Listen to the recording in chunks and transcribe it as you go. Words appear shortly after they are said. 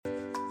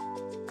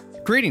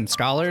Greetings,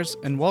 scholars,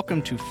 and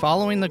welcome to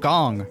Following the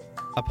Gong,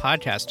 a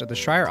podcast of the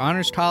Schreier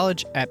Honors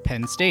College at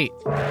Penn State.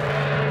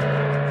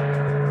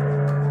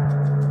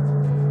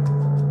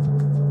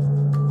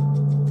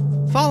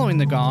 Following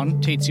the Gong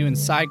takes you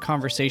inside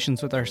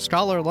conversations with our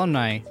scholar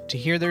alumni to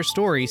hear their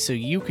stories so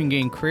you can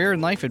gain career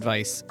and life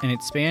advice and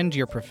expand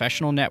your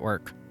professional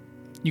network.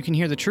 You can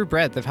hear the true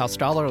breadth of how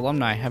scholar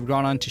alumni have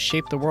gone on to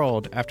shape the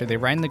world after they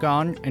rang the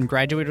gong and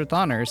graduated with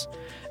honors,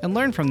 and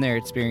learn from their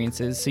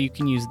experiences so you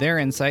can use their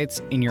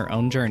insights in your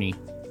own journey.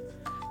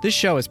 This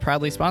show is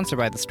proudly sponsored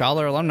by the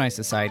Scholar Alumni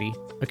Society,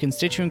 a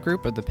constituent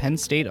group of the Penn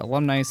State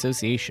Alumni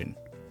Association.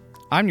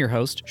 I'm your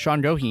host,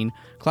 Sean Goheen,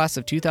 class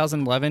of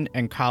 2011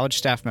 and college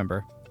staff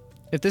member.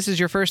 If this is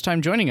your first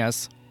time joining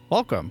us,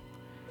 welcome.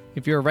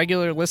 If you're a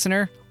regular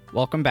listener,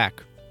 welcome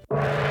back.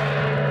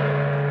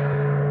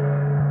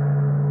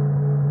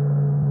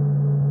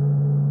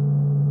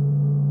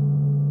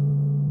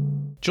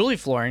 Julie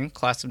Florin,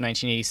 class of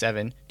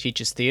 1987,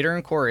 teaches theater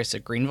and chorus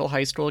at Greenville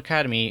High School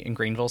Academy in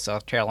Greenville,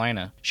 South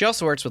Carolina. She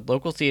also works with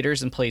local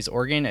theaters and plays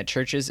organ at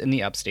churches in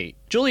the upstate.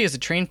 Julie is a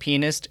trained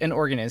pianist and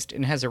organist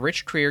and has a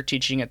rich career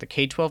teaching at the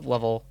K-12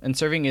 level and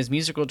serving as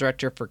musical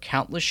director for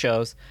countless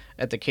shows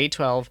at the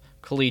K-12,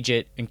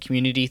 collegiate, and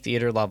community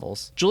theater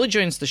levels. Julie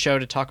joins the show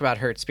to talk about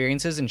her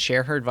experiences and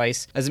share her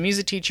advice as a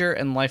music teacher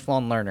and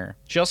lifelong learner.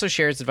 She also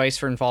shares advice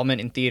for involvement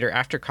in theater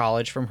after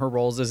college from her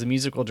roles as a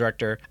musical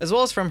director, as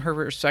well as from her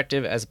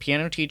perspective as a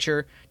piano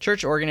teacher,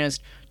 church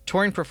organist,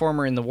 touring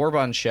performer in the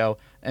Warbond Show,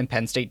 and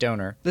Penn State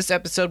donor. This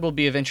episode will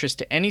be of interest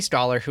to any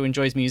scholar who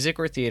enjoys music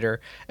or theater,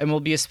 and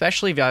will be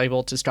especially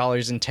valuable to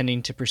scholars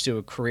intending to pursue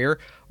a career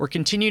or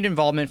continued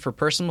involvement for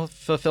personal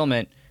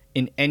fulfillment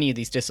in any of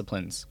these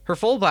disciplines. Her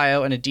full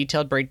bio and a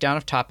detailed breakdown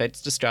of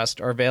topics discussed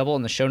are available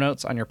in the show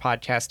notes on your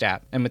podcast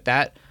app. And with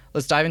that,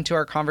 let's dive into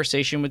our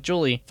conversation with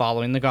Julie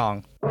following the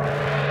gong.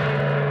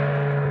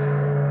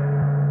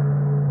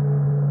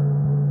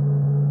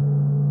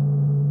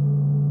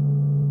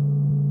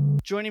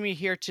 Joining me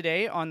here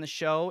today on the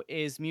show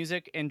is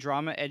music and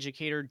drama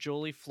educator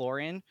Julie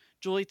Florin.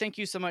 Julie, thank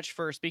you so much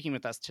for speaking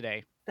with us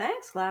today.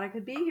 Thanks, glad I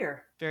could be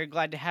here. Very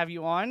glad to have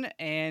you on.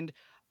 And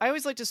I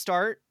always like to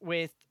start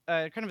with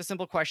kind of a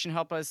simple question,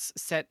 help us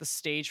set the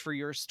stage for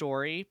your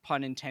story,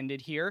 pun intended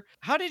here.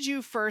 How did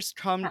you first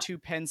come to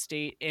Penn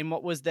State, and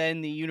what was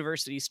then the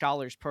University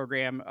Scholars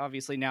Program,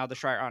 obviously now the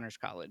Schreier Honors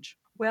College?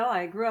 Well,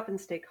 I grew up in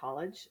State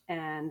College,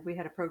 and we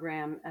had a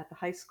program at the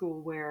high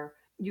school where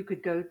you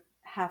could go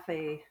half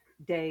a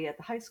day at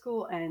the high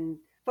school and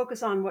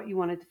focus on what you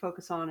wanted to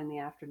focus on in the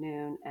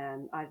afternoon.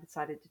 And I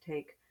decided to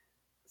take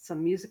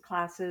some music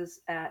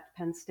classes at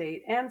Penn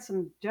State and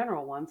some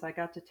general ones. I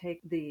got to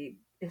take the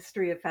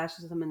history of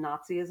fascism and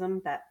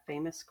Nazism, that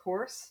famous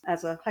course,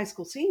 as a high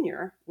school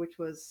senior, which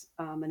was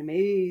an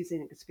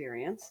amazing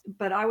experience.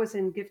 But I was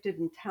gifted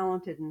and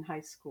talented in high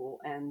school,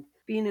 and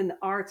being in the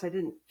arts, I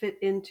didn't fit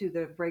into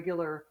the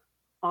regular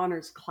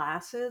honors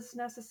classes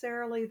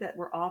necessarily that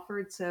were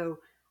offered. So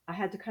I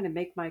had to kind of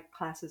make my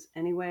classes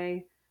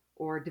anyway,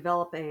 or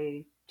develop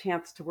a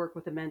chance to work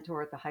with a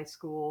mentor at the high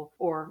school,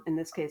 or in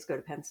this case, go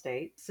to Penn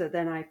State. So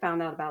then I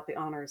found out about the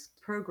honors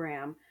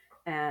program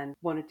and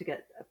wanted to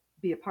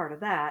be a part of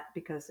that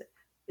because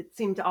it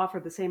seemed to offer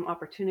the same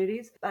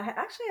opportunities. I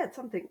actually had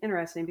something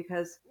interesting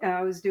because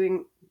I was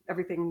doing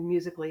everything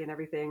musically and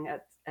everything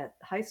at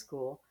high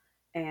school.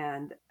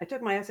 And I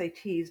took my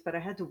SATs, but I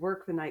had to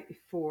work the night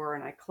before,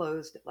 and I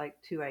closed at like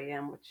 2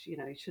 a.m., which, you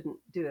shouldn't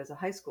do as a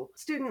high school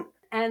student.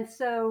 And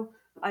so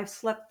I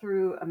slept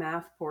through a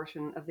math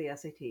portion of the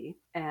SAT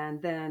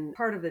and then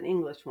part of an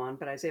English one,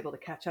 but I was able to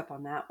catch up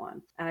on that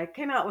one. And I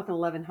came out with an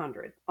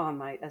 1100 on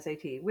my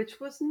SAT,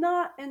 which was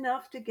not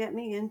enough to get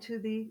me into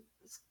the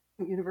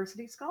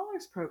University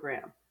Scholars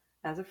Program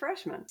as a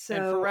freshman. So,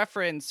 and for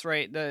reference,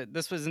 right,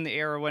 this was in the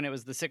era when it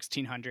was the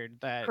 1600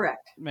 that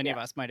correct. Many of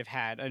us might have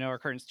had. I know our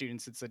current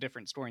students, it's a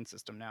different scoring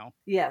system now.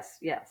 Yes,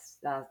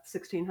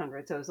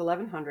 1600. So it was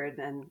 1100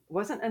 and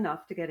wasn't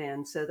enough to get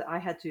in. So that I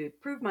had to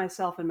prove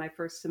myself in my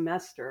first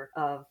semester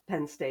of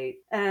Penn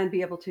State and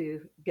be able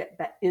to get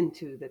back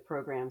into the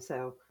program.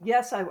 So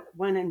yes, I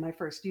went in my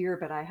first year,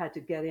 but I had to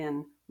get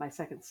in my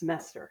second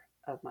semester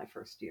of my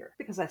first year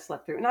because I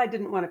slept through, and I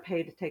didn't want to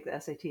pay to take the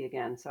SAT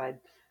again. So I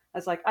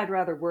was like, I'd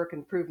rather work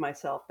and prove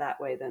myself that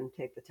way than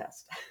take the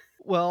test.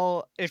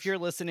 Well, if you're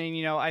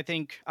listening, I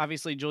think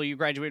obviously, Julie, you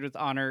graduated with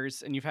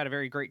honors and you've had a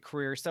very great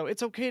career. So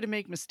it's okay to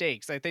make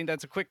mistakes. I think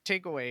that's a quick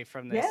takeaway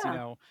from this,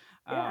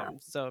 Yeah.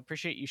 So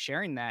appreciate you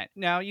sharing that.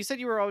 Now, you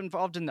said you were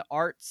involved in the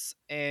arts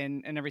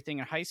and everything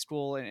in high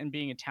school and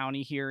being a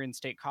townie here in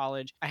State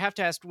College. I have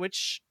to ask,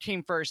 which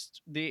came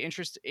first, the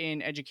interest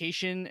in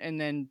education and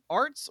then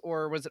arts,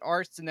 or was it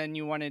arts and then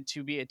you wanted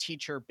to be a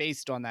teacher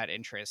based on that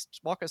interest?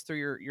 Walk us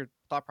through your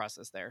thought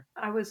process there.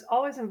 I was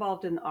always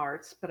involved in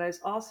arts, but I was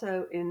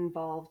also involved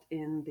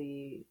in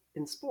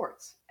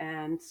sports.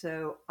 And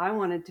so I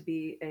wanted to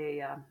be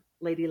a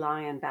Lady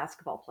Lion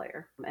basketball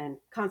player and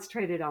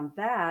concentrated on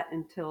that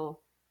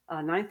until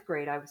ninth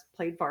grade. I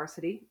played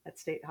varsity at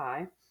State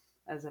High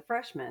as a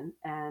freshman,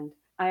 and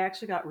I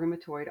actually got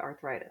rheumatoid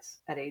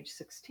arthritis at age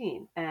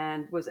 16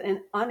 and was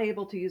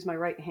unable to use my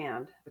right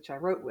hand, which I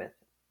wrote with,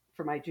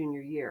 for my junior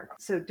year.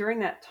 So during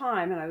that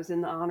time, and I was in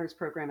the honors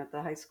program at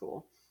the high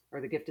school, or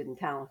the gifted and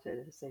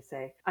talented, as they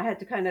say, I had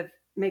to kind of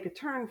make a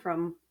turn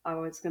from I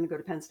was going to go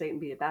to Penn State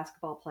and be a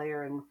basketball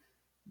player and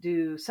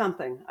do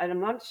something. I'm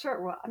not sure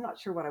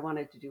what I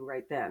wanted to do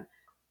right then,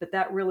 but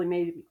that really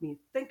made me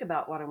think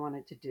about what I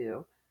wanted to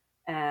do.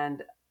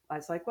 And I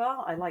was like,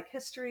 well, I like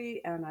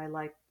history and I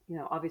like,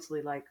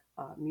 obviously like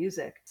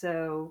music.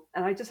 So,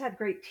 and I just had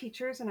great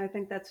teachers. And I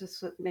think that's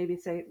just what made me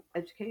say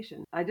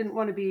education. I didn't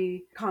want to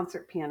be a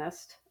concert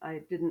pianist.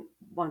 I didn't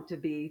want to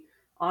be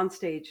on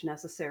stage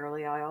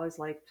necessarily. I always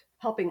liked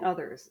helping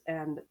others.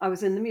 And I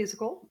was in the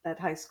musical at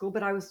high school,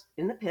 but I was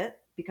in the pit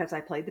because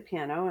I played the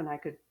piano and I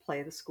could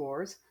play the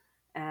scores.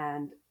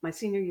 And my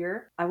senior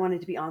year, I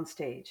wanted to be on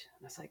stage.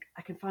 And I was like,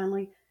 I can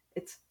finally,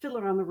 it's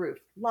Fiddler on the Roof,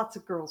 lots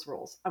of girls'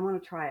 roles. I want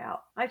to try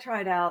out. I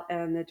tried out,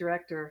 and the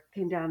director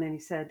came down and he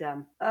said,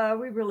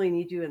 we really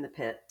need you in the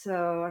pit.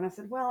 So, and I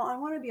said, well, I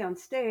want to be on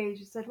stage.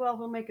 He said, well,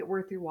 we'll make it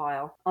worth your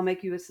while. I'll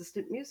make you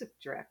assistant music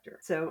director.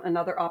 So,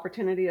 another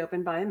opportunity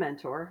opened by a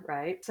mentor,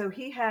 right? So,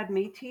 he had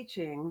me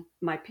teaching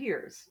my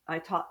peers. I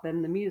taught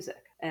them the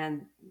music.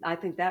 And I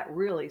think that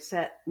really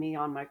set me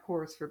on my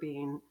course for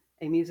being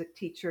a music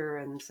teacher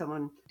and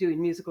someone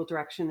doing musical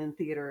direction in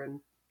theater and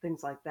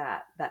things like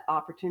that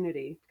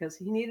opportunity, because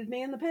he needed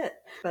me in the pit.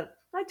 But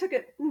I took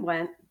it and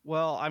went.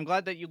 Well, I'm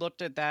glad that you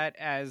looked at that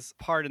as,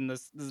 pardon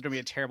this is going to be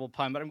a terrible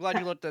pun, but I'm glad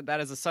you looked at that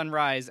as a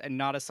sunrise and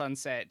not a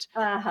sunset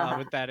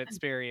with that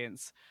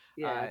experience.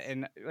 Yes.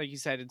 And like you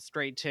said, it's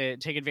great to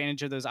take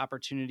advantage of those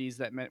opportunities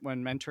that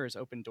when mentors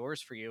open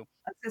doors for you.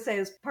 I was going to say,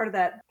 as part of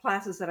that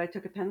classes that I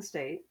took at Penn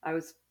State, I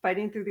was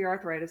fighting through the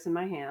arthritis in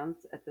my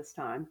hands at this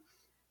time.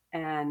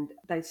 And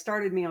they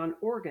started me on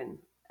organ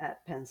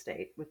at Penn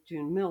State with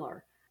June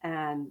Miller.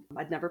 And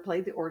I'd never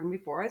played the organ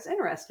before. I was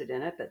interested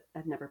in it, but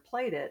I'd never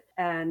played it.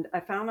 And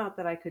I found out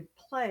that I could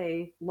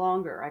play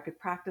longer, I could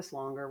practice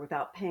longer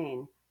without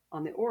pain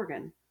on the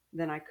organ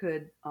than I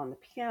could on the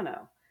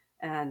piano.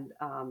 And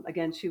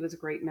again, she was a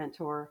great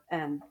mentor.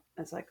 And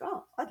I was like,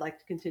 oh, I'd like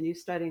to continue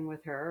studying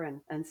with her,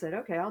 and said,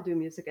 okay, I'll do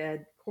music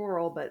ed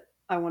choral, but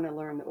I want to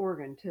learn the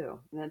organ too.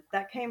 And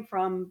that came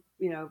from,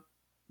 the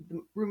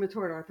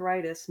rheumatoid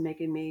arthritis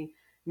making me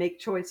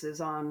make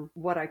choices on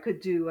what I could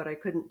do, what I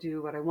couldn't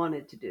do, what I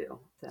wanted to do.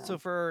 So So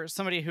for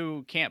somebody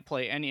who can't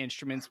play any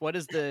instruments, what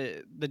is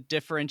the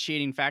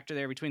differentiating factor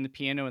there between the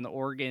piano and the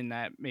organ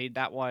that made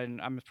that one,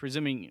 I'm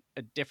presuming,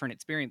 a different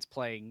experience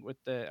playing with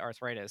the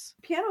arthritis?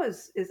 piano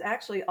is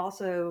actually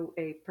also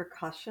a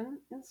percussion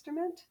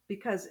instrument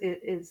because it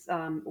is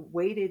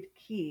weighted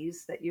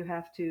keys that you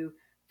have to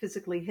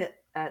physically hit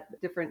at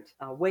different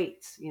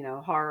weights,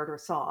 hard or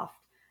soft.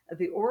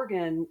 The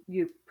organ,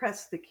 you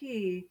press the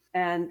key,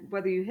 and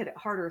whether you hit it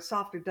hard or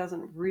softer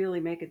doesn't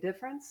really make a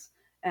difference.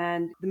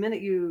 And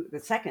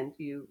the second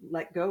you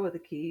let go of the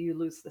key, you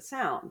lose the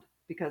sound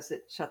because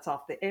it shuts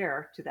off the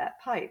air to that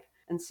pipe.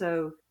 And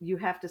so you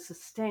have to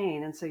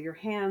sustain. And so your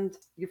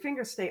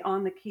fingers stay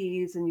on the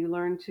keys, and you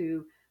learn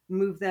to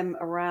move them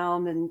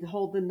around and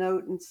hold the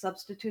note and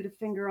substitute a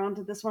finger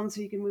onto this one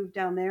so you can move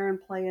down there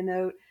and play a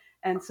note.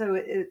 And so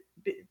it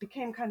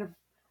became kind of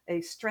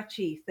a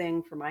stretchy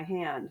thing for my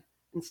hand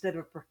instead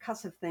of a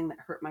percussive thing that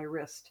hurt my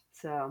wrist.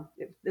 So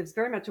it was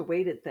very much a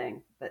weighted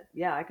thing. But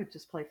yeah, I could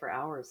just play for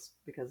hours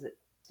because it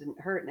didn't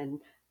hurt. And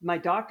my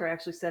doctor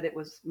actually said it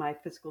was my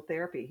physical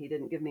therapy. He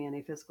didn't give me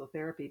any physical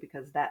therapy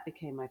because that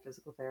became my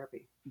physical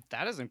therapy.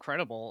 That is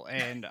incredible.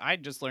 And I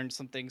just learned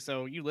something.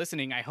 So you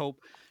listening, I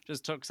hope,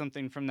 just took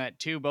something from that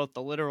too, both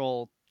the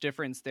literal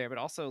difference there, but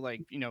also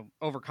like,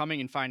 overcoming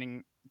and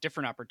finding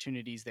different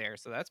opportunities there.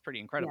 So that's pretty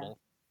Yeah. incredible.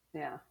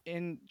 Yeah.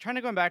 And trying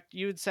to go back,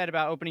 you had said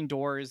about opening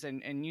doors,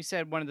 and you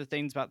said one of the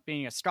things about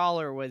being a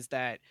scholar was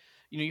that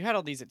you had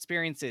all these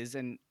experiences,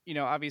 and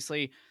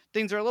obviously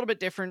things are a little bit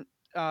different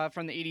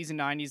from the 80s and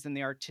 90s than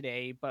they are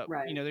today. But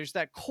Right. there's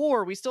that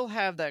core. We still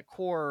have that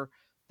core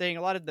thing.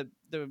 A lot of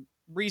the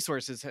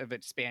resources have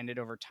expanded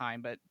over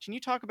time. But can you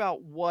talk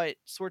about what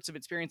sorts of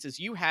experiences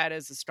you had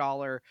as a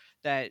scholar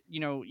that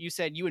you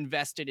said you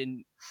invested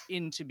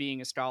into being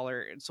a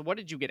scholar? And so, what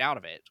did you get out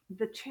of it?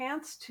 The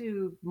chance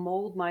to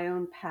mold my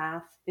own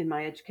path in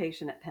my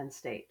education at Penn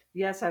State.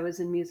 Yes, I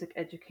was in music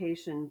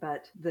education,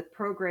 but the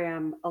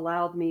program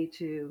allowed me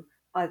to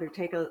either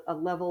take a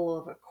level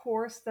of a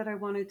course that I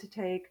wanted to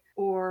take,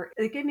 or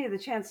it gave me the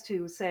chance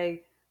to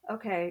say,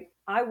 okay,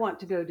 I want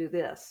to go do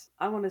this.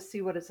 I want to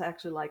see what it's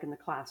actually like in the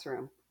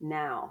classroom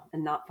now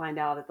and not find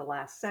out at the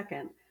last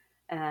second.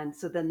 And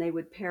so then they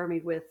would pair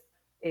me with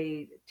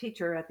a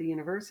teacher at the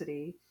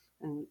university,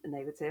 and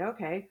they would say,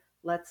 okay,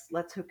 let's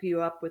hook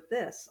you up with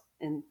this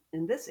in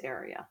this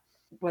area,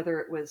 whether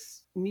it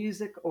was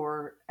music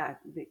or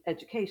the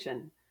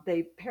education.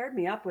 They paired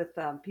me up with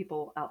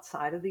people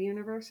outside of the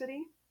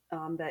university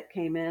that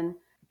came in,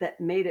 that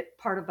made it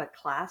part of a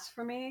class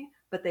for me,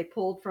 but they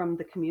pulled from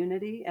the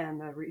community and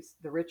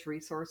the rich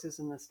resources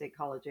in the State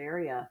College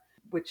area,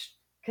 which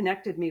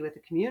connected me with the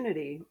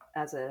community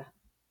as a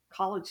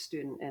college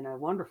student in a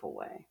wonderful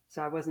way.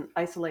 So I wasn't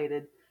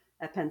isolated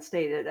at Penn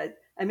State.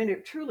 I mean,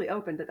 it truly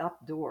opened it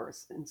up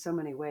doors in so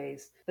many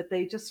ways, but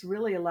they just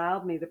really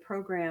allowed me. The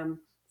program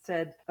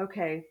said,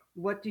 okay,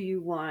 what do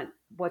you want?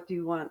 What do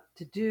you want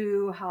to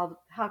do?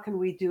 How can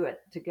we do it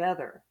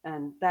together?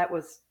 And that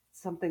was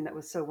something that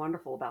was so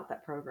wonderful about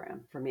that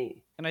program for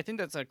me. And I think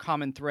that's a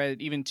common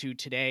thread even to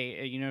today,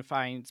 a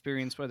unifying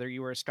experience, whether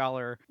you were a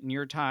scholar in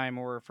your time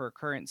or for a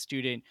current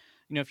student.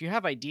 If you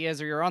have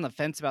ideas or you're on the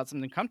fence about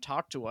something, come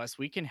talk to us.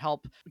 We can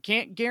help. We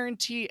can't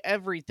guarantee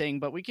everything,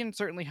 but we can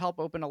certainly help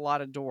open a lot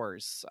of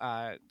doors.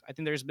 I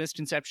think there's a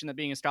misconception that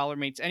being a scholar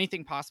makes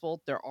anything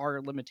possible. There are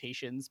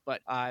limitations,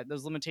 but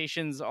those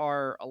limitations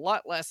are a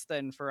lot less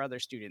than for other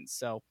students.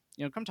 So,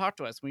 come talk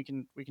to us. We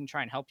can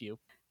try and help you.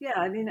 Yeah,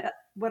 I mean,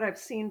 what I've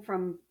seen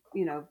from,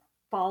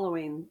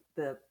 following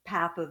the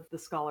path of the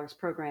scholars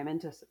program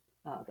into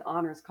the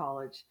honors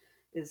college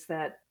is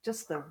that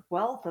just the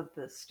wealth of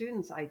the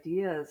students'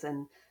 ideas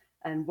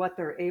and what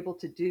they're able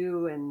to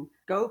do and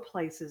go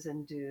places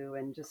and do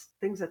and just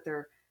things that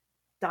they're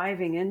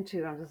diving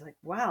into. I'm just like,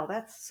 wow,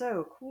 that's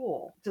so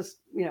cool. Just,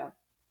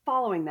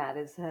 following that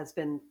has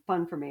been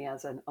fun for me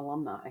as an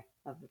alumni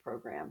of the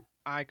program.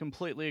 I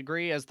completely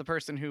agree. As the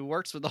person who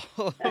works with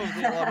all of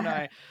the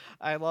alumni,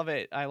 I love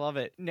it. I love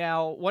it.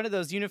 Now, one of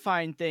those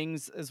unifying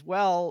things as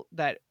well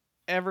that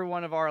every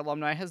one of our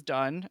alumni has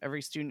done,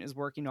 every student is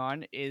working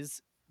on, is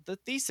the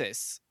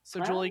thesis. So,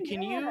 Oh, Julie,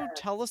 can you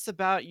tell yes. us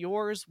about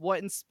yours? What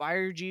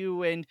inspired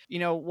you, and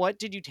what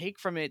did you take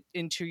from it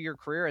into your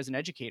career as an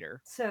educator?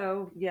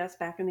 So, yes,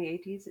 back in the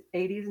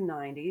 80s and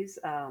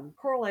 90s,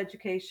 choral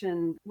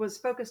education was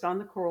focused on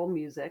the choral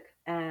music,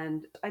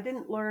 and I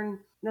didn't learn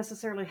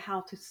necessarily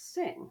how to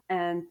sing.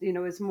 And,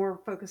 is more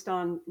focused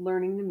on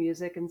learning the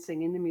music and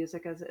singing the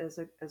music as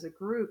a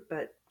group.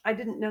 But I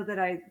didn't know that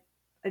I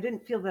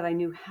didn't feel that I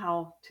knew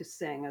how to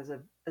sing as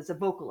a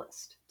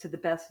vocalist to the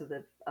best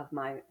of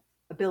my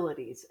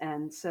abilities.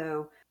 And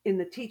so, in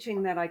the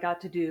teaching that I got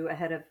to do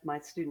ahead of my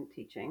student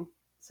teaching,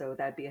 so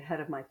that'd be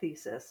ahead of my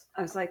thesis,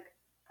 I was like,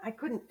 I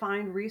couldn't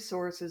find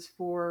resources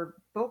for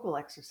vocal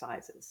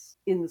exercises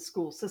in the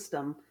school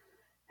system.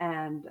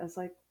 And I was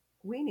like,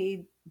 we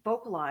need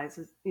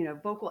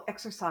vocal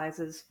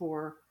exercises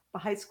for the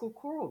high school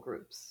choral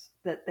groups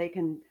that they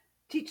can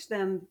teach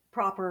them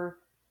proper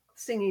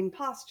singing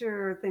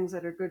posture, things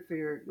that are good for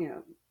your,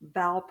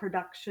 vowel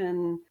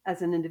production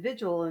as an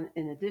individual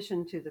in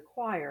addition to the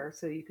choir.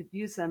 So you could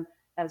use them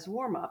as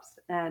warm ups.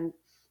 And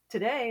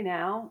today,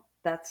 now,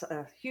 that's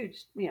a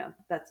huge,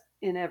 that's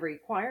in every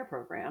choir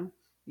program.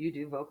 You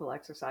do vocal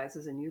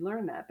exercises and you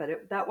learn that.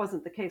 But that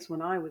wasn't the case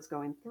when I was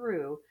going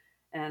through,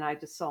 and I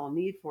just saw a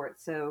need for it.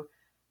 So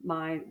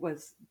mine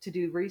was to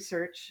do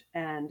research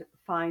and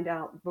find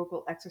out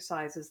vocal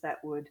exercises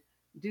that would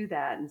do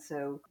that. And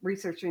so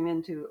researching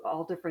into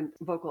all different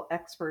vocal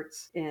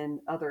experts in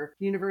other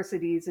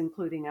universities,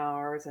 including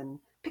ours, and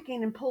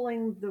picking and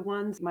pulling the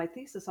ones. My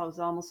thesis was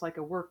almost like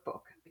a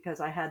workbook because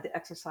I had the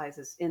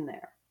exercises in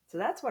there. So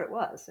that's what it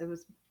was. It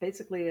was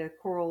basically a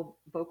choral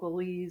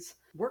vocalese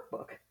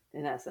workbook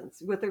in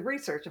essence, with the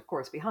research, of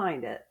course,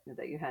 behind it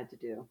that you had to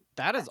do.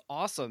 That is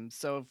awesome.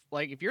 So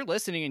if you're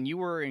listening and you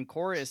were in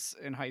chorus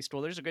in high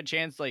school, there's a good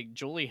chance like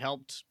Julie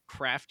helped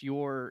craft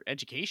your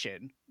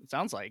education. It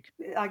sounds like.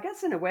 I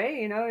guess in a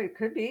way, it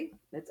could be.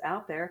 It's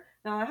out there.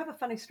 Now, I have a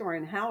funny story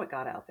on how it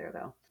got out there,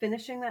 though.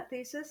 Finishing that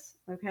thesis,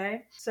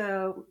 okay?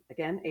 So,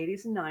 again,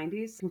 80s and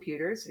 90s,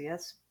 computers.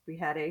 Yes, we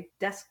had a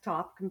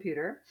desktop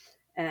computer.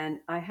 And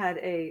I had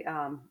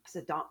it's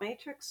a dot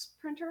matrix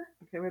printer,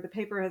 okay, where the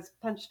paper has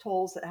punched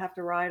holes that have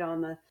to ride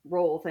on the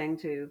roll thing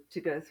to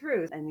go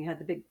through. And you had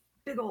the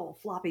big old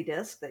floppy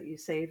disk that you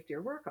saved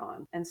your work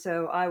on. And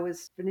so I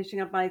was finishing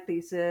up my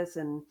thesis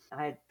and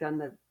I had done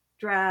the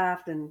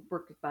draft and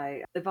worked with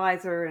my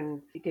advisor,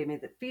 and he gave me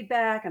the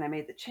feedback and I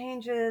made the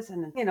changes.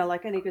 And,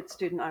 like any good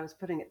student, I was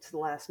putting it to the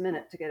last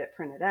minute to get it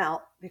printed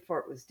out before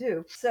it was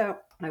due. So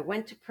I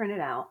went to print it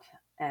out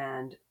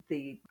and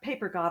the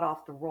paper got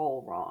off the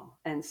roll wrong.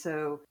 And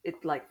so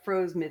it like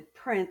froze mid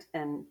print.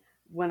 And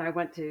when I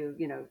went to,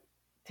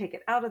 take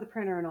it out of the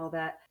printer and all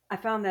that, I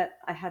found that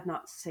I had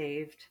not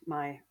saved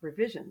my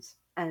revisions.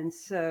 And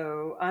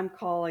so I'm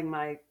calling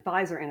my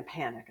advisor in a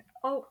panic.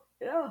 Oh,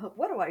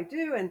 what do I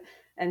do?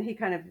 And he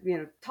kind of,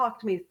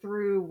 talked me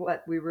through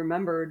what we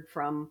remembered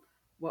from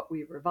what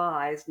we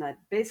revised. And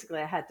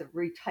I had to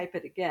retype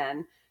it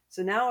again.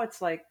 So now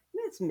it's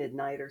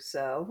midnight or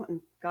so.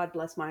 And God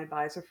bless my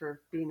advisor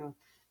for being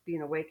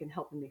awake and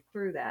helping me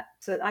through that.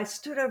 So I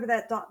stood over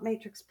that dot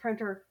matrix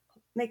printer,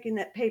 making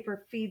that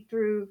paper feed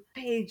through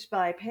page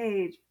by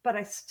page. But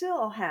I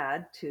still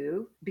had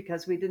to,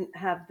 because we didn't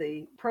have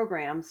the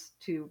programs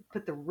to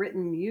put the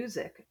written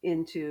music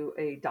into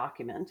a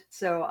document.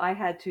 So I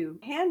had to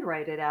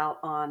handwrite it out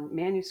on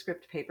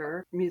manuscript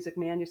paper, music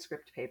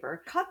manuscript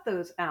paper, cut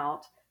those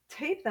out,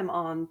 tape them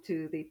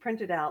onto the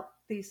printed out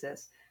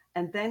thesis,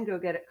 and then go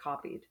get it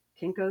copied.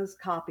 Kinko's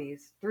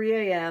copies,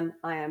 3 a.m.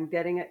 I am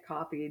getting it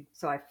copied.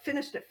 So I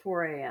finished at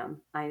 4 a.m.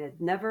 I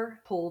had never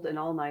pulled an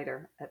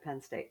all-nighter at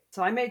Penn State.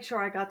 So I made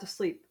sure I got to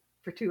sleep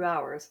for 2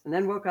 hours and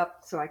then woke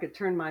up so I could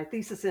turn my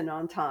thesis in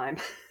on time.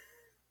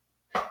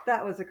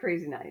 That was a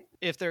crazy night.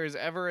 If there's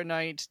ever a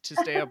night to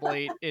stay up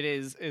late, it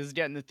is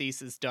getting the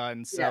thesis done.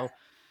 Yes, So,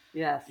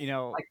 yes. I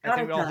I got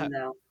think it done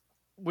though.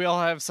 we all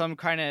have some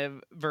kind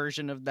of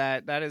version of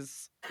that. That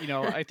is,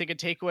 I think a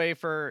takeaway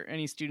for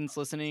any students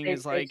listening Save,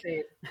 is save, like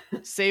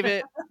save. save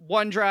it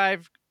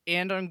OneDrive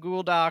and on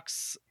Google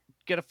Docs,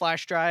 get a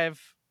flash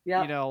drive,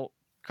 Yep.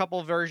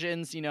 couple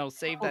versions, save Couple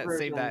that,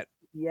 save versions. that.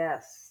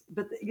 Yes.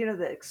 But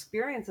the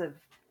experience of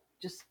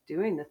just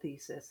doing the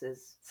thesis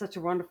is such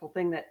a wonderful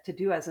thing that to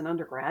do as an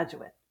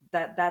undergraduate.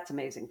 That's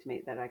amazing to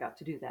me that I got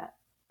to do that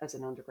as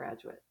an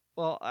undergraduate.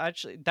 Well,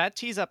 actually, that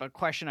tees up a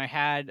question I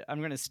had. I'm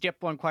going to skip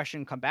one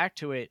question, come back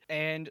to it.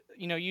 And,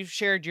 you've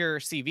shared your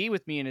CV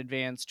with me in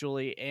advance,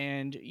 Julie,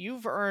 and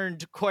you've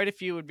earned quite a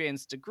few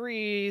advanced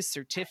degrees,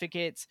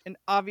 certificates. And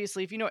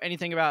obviously, if you know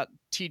anything about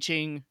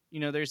teaching,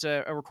 there's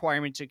a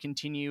requirement to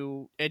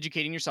continue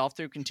educating yourself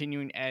through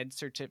continuing ed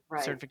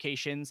Right.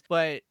 certifications.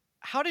 But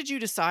how did you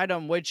decide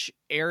on which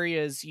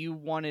areas you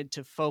wanted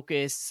to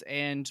focus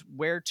and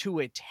where to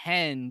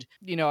attend?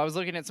 I was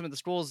looking at some of the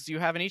schools. You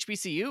have an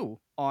HBCU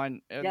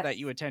on that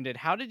you Yes. attended.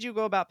 How did you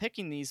go about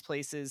picking these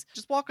places?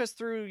 Just walk us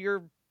through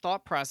your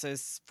thought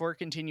process for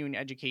continuing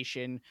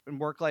education and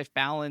work-life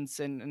balance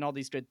and all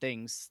these good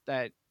things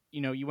that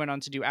you went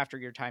on to do after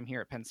your time here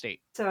at Penn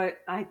State. So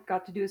I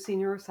got to do a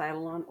senior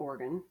recital on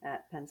organ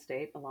at Penn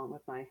State along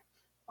with my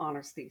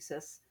honors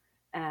thesis.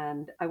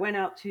 And I went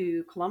out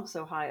to Columbus,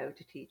 Ohio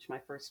to teach my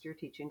first year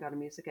teaching, got a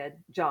music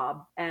ed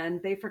job, and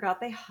they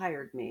forgot they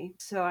hired me.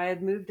 So I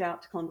had moved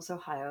out to Columbus,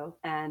 Ohio,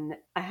 and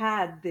I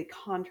had the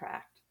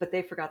contract, but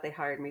they forgot they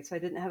hired me. So I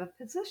didn't have a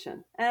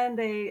position. And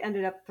they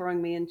ended up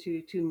throwing me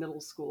into two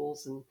middle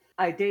schools. And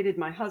I dated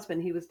my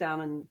husband. He was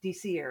down in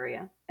DC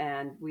area,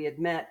 and we had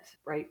met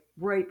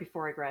right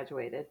before I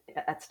graduated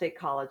at State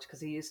College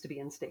because he used to be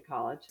in State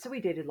College. So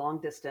we dated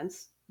long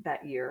distance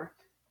that year,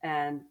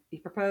 and he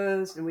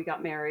proposed and we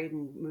got married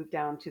and moved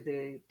down to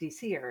the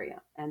DC area.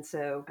 And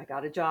so I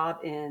got a job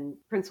in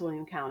Prince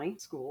William County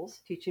schools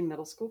teaching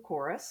middle school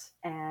chorus,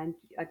 and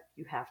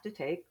you have to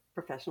take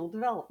professional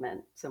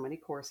development, so many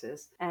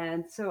courses.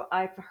 And so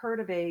I've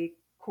heard of a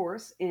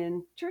course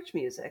in church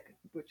music,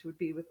 which would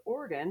be with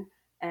organ,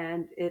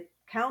 and it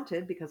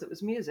counted because it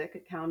was music,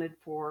 it counted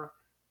for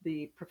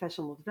the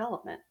professional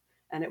development.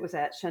 And it was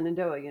at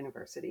Shenandoah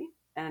University.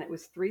 And it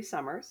was 3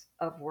 summers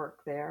of work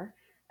there.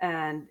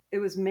 And it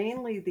was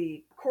mainly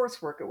the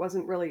coursework. It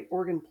wasn't really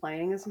organ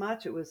playing as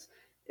much. It was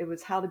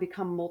how to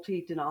become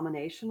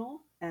multi-denominational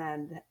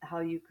and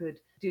how you could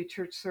do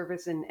church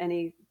service in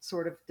any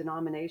sort of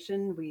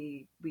denomination.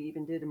 We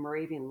even did a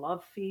Moravian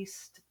love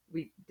feast.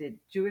 We did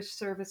Jewish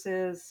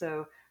services.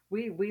 So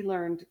we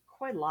learned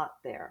quite a lot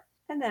there.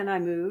 And then I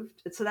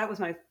moved. So that was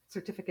my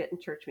certificate in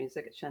church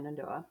music at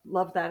Shenandoah.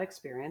 Loved that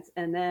experience.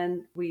 And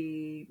then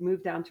we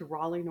moved down to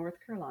Raleigh, North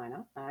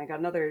Carolina. I got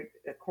another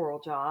choral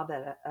job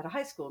at a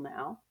high school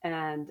now.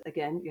 And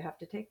again, you have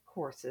to take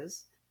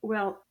courses.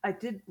 Well, I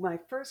did my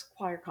first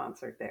choir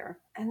concert there,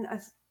 and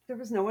there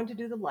was no one to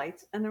do the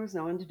lights and there was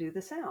no one to do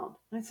the sound.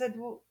 And I said,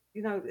 well,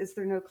 is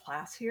there no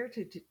class here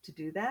to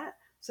do that?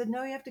 Said,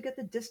 no, you have to get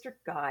the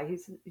district guy.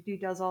 He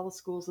does all the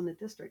schools in the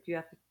district. You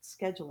have to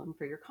schedule him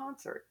for your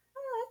concert.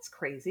 That's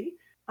crazy.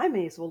 I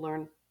may as well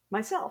learn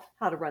myself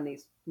how to run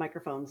these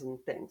microphones and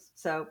things.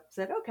 So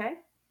said, okay.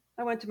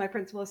 I went to my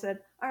principal and said,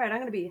 all right, I'm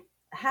going to be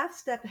a half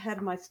step ahead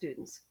of my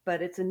students,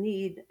 but it's a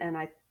need and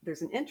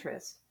there's an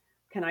interest.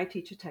 Can I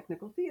teach a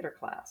technical theater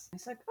class? I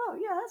said, oh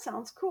yeah, that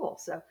sounds cool.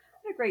 So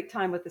I had a great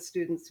time with the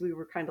students. We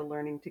were kind of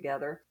learning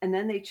together. And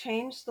then they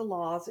changed the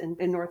laws in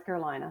North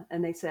Carolina,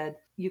 and they said,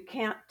 you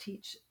can't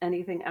teach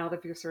anything out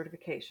of your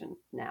certification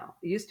now.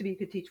 It used to be you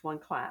could teach one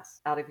class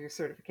out of your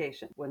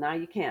certification. Well, now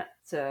you can't.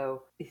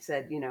 So he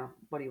said,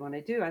 what do you want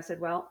to do? I said,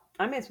 well,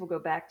 I may as well go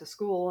back to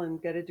school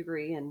and get a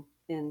degree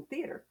in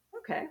theater.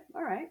 Okay,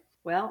 all right.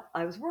 Well,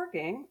 I was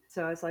working,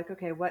 so I was like,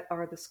 okay, what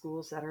are the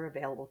schools that are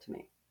available to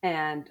me?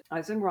 And I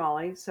was in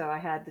Raleigh, so I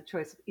had the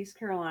choice of East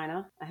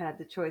Carolina. I had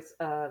the choice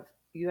of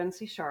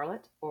UNC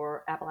Charlotte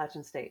or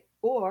Appalachian State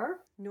or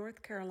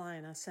North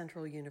Carolina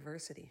Central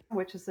University,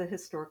 which is a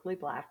historically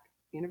Black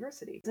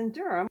university. In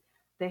Durham,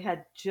 they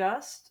had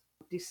just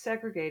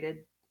desegregated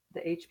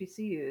the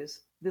HBCUs.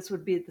 This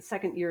would be the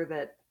second year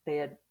that they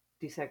had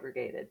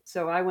desegregated.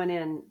 So I went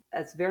in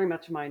as very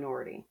much a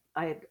minority.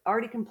 I had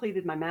already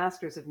completed my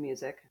master's of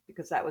music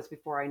because that was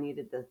before I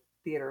needed the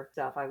theater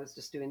stuff. I was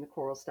just doing the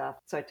choral stuff.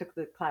 So I took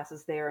the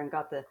classes there and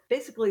got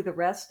basically the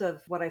rest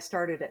of what I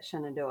started at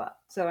Shenandoah.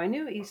 So I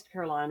knew East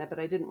Carolina, but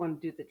I didn't want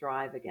to do the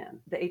drive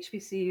again. The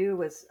HBCU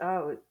was,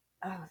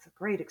 it's a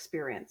great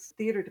experience.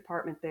 Theater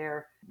department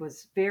there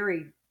was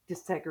very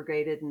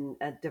desegregated and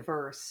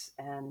diverse.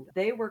 And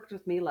they worked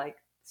with me like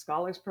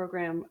Scholars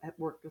Program had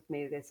worked with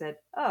me. They said,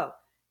 oh,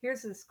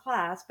 here's this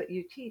class, but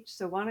you teach.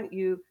 So why don't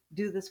you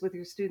do this with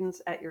your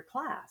students at your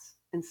class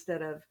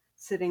instead of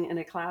sitting in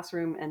a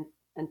classroom and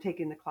and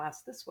taking the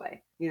class this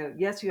way.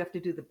 Yes, you have to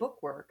do the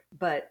book work,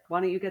 but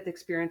why don't you get the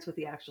experience with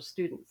the actual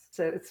students?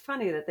 So it's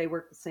funny that they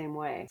work the same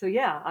way. So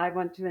yeah, I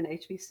went to an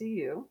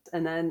HBCU.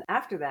 And then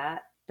after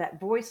that, that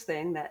voice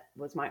thing that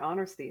was my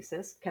honors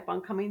thesis kept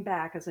on coming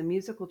back as a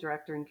musical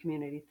director in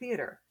community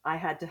theater. I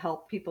had to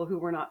help people who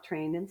were not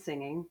trained in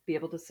singing be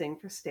able to sing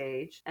for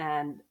stage.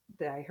 And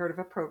I heard of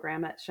a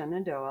program at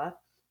Shenandoah,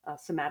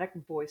 somatic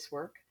voice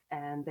work,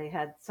 and they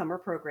had summer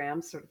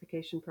programs,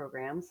 certification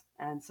programs.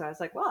 And so I was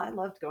like, well, I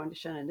loved going to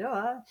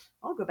Shenandoah.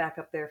 I'll go back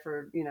up there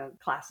for,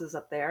 classes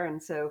up there.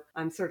 And so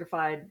I'm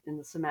certified in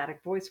the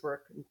somatic voice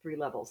work in 3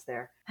 levels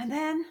there. And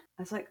then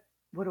I was like,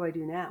 what do I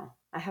do now?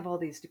 I have all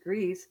these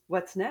degrees.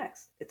 What's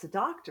next? It's a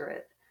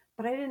doctorate.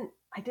 But I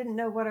didn't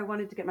know what I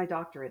wanted to get my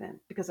doctorate in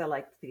because I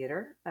liked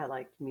theater, I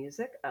liked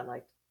music, I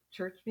liked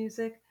church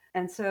music.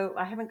 And so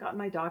I haven't gotten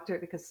my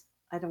doctorate because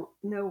I don't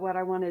know what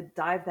I want to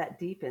dive that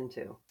deep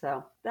into.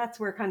 So that's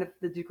where kind of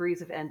the degrees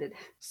have ended.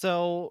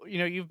 So,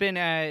 you've been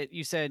at,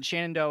 you said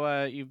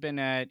Shenandoah, you've been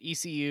at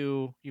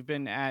ECU, you've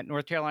been at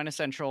North Carolina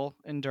Central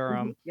in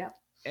Durham. Yep.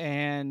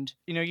 And,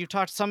 you've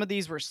talked, some of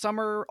these were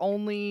summer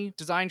only,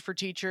 designed for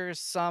teachers.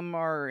 Some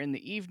are in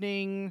the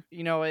evening.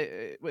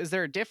 Is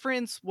there a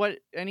difference?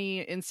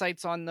 Any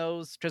insights on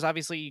those? Because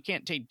obviously you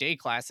can't take day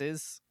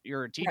classes.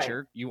 You're a Right.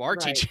 teacher. You are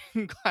Right.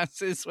 teaching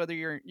classes, whether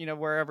you're,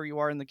 wherever you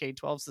are in the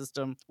K-12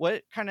 system.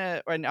 What kind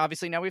of, and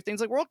obviously now we have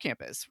things like World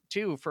Campus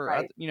too, for,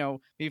 Right.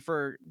 maybe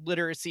for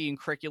literacy and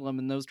curriculum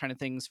and those kind of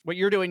things. What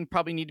you're doing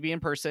probably need to be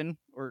in person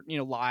or,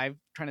 live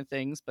kind of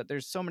things, but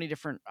there's so many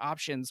different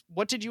options.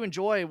 What did you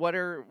enjoy? What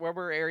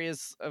were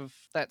areas of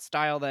that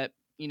style that,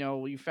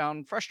 you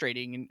found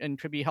frustrating and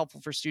could be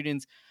helpful for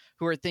students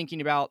who are thinking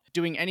about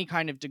doing any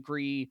kind of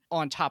degree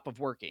on top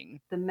of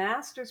working? The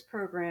master's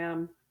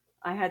program,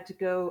 I had to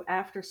go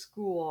after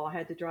school. I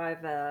had to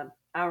drive an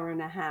hour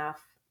and a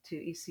half to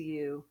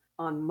ECU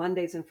on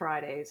Mondays and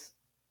Fridays.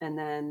 And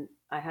then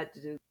I had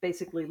to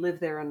basically live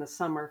there in the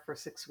summer for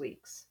 6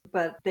 weeks.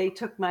 But they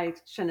took my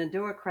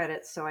Shenandoah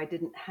credits, so I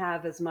didn't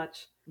have as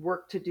much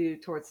work to do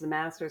towards the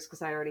master's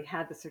because I already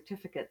had the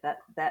certificate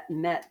that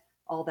met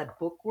all that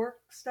book work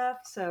stuff.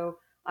 So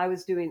I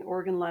was doing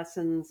organ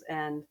lessons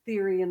and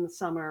theory in the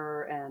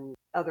summer and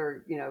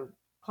other,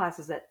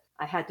 classes that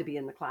I had to be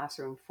in the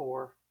classroom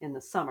for in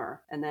the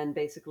summer. And then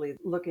basically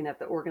looking at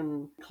the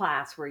organ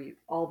class where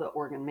all the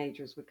organ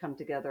majors would come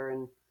together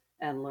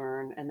and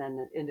learn. And then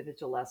the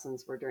individual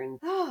lessons were during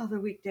the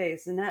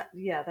weekdays. And that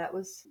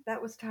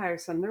was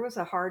tiresome. There was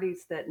a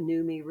Hardee's that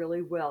knew me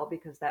really well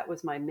because that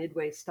was my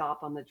midway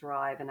stop on the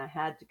drive, and I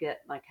had to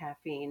get my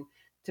caffeine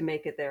to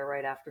make it there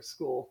right after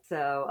school.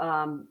 So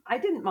I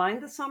didn't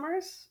mind the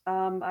summers.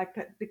 I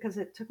could, because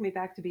it took me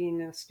back to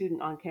being a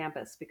student on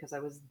campus because I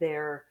was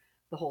there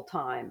the whole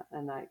time,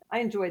 and I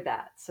enjoyed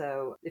that.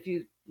 So if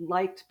you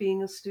liked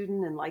being a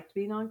student and liked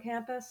being on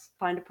campus,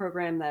 find a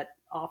program that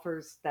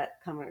offers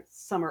that kind of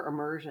summer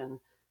immersion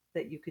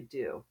that you could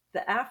do.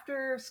 The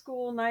after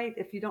school night,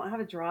 if you don't have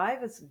a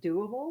drive, it's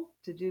doable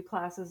to do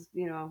classes,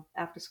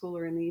 after school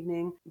or in the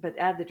evening, but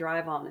add the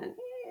drive on and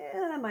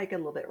it might get a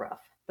little bit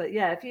rough. But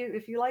yeah,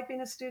 if you like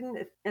being a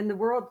student, in the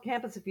world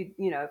campus, if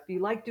you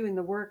like doing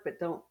the work but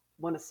don't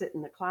want to sit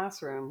in the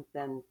classroom,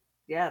 then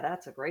yeah,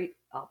 that's a great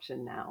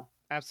option now.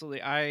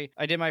 Absolutely. I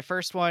did my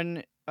first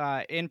one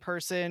in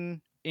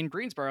person in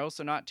Greensboro,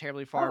 so not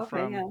terribly far Oh, okay,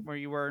 from yeah. where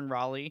you were in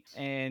Raleigh,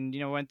 and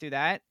went through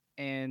that.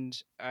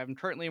 And I'm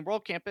currently in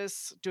World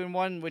Campus doing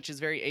one which is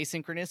very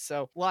asynchronous,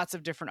 so lots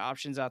of different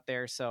options out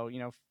there. So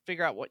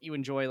figure out what you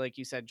enjoy, like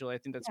you said, Julie. I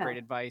think that's Yeah. great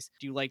advice.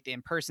 Do you like the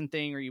in-person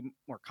thing? Are you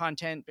more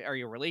content? Are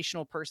you a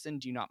relational person?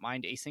 Do you not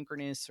mind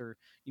asynchronous, or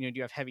do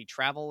you have heavy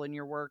travel in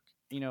your work?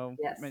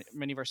 Yes.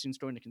 Many of our students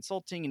go into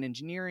consulting and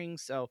engineering,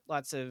 so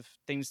lots of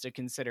things to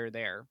consider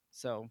there.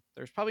 So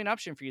there's probably an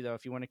option for you though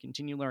if you want to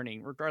continue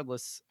learning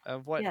regardless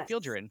of what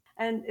field you're Yes. in.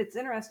 And it's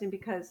interesting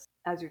because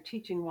as you're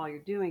teaching while you're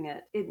doing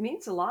it, it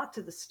means a lot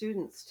to the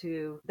students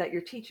that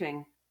you're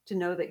teaching to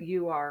know that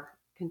you are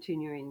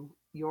continuing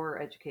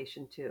your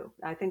education too.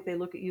 I think they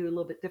look at you a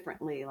little bit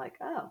differently, like,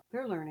 oh,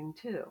 they're learning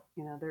too.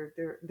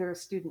 They're a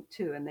student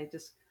too, and they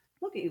just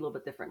look at you a little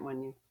bit different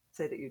when you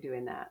say that you're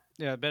doing that.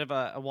 Yeah, a bit of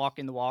a walk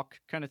in the walk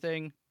kind of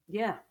thing.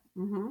 Yeah.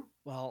 Mm-hmm.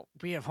 Well,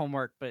 we have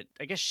homework, but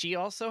I guess she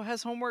also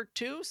has homework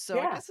too, so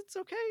I Yeah. guess it's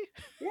okay.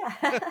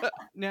 Yeah.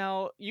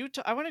 Now,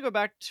 I want to go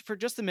back for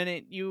just a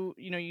minute. You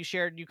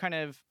shared you kind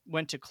of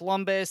went to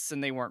Columbus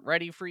and they weren't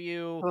ready for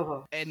you.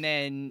 Oh. And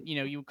then,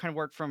 you kind of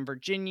worked from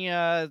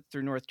Virginia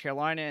through North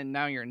Carolina and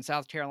now you're in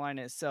South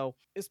Carolina. So,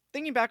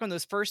 thinking back on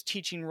those first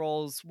teaching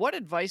roles, what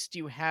advice do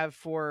you have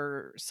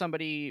for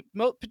somebody,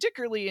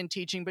 particularly in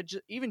teaching, but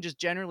even just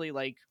generally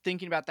like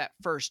thinking about that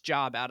first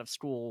job out of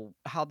school,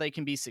 how they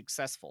can be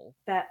successful?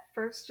 That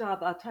first job,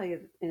 I'll tell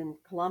you, in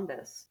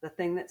Columbus, the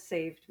thing that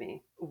saved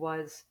me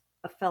was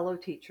a fellow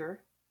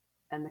teacher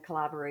and the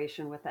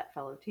collaboration with that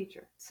fellow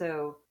teacher.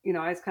 So,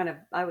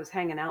 I was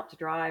hanging out to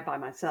dry by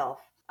myself.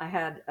 I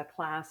had a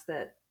class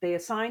that they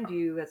assigned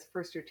you as a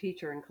first year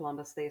teacher in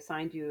Columbus, they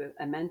assigned you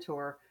a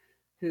mentor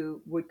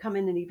who would come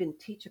in and even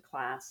teach a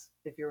class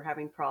if you were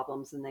having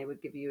problems, and they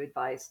would give you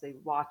advice.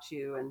 They'd watch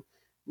you, and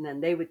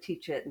then they would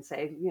teach it and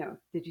say,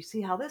 did you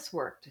see how this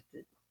worked?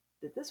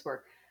 Did this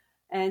work?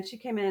 And she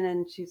came in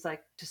and she's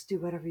like, just do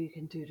whatever you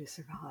can do to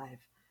survive.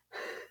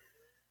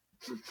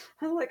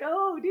 I'm like,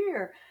 oh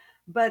dear.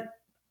 But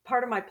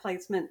part of my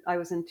placement, I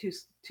was in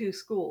two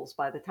schools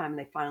by the time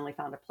they finally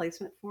found a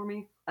placement for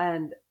me.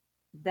 And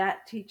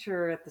that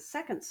teacher at the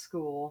second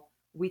school,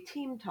 we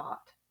team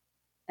taught.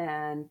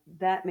 And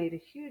that made a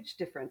huge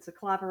difference, a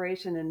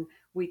collaboration, and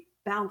we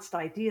bounced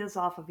ideas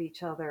off of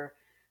each other.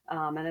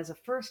 And as a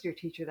first year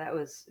teacher, that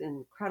was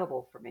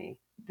incredible for me.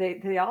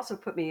 They also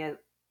put me at,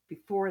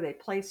 before they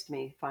placed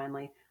me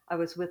finally, I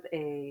was with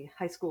a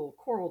high school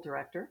choral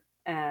director,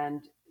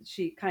 and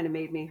she kind of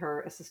made me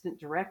her assistant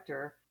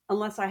director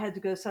unless I had to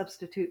go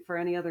substitute for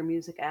any other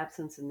music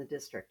absence in the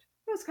district.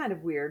 It was kind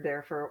of weird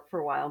there for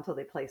a while until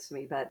they placed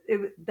me, but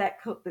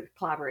the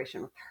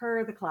collaboration with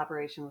her, the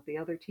collaboration with the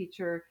other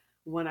teacher.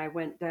 When I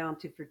went down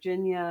to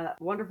Virginia,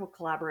 wonderful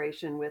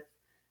collaboration with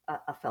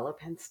a fellow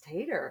Penn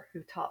Stater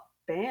who taught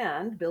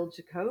band, Bill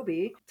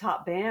Jacoby,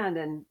 taught band,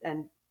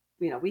 and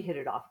we hit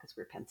it off because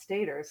we were Penn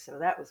Staters, so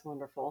that was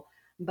wonderful.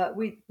 But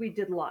we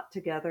did a lot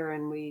together,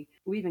 and we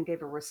even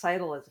gave a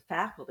recital as a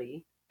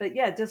faculty. But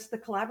yeah, just the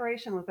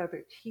collaboration with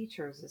other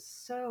teachers is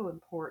so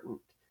important.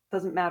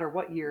 Doesn't matter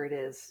what year it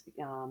is.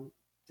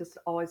 Just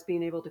always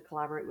being able to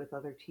collaborate with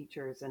other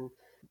teachers and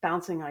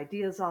bouncing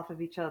ideas off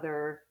of each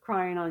other,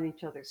 crying on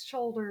each other's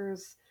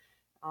shoulders,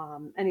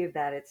 any of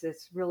that.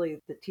 It's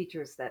really the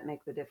teachers that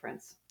make the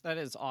difference. That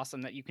is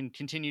awesome that you can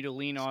continue to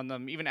lean on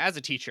them, even as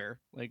a teacher,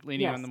 like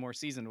leaning on Yes. the more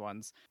seasoned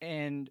ones.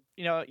 And,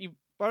 you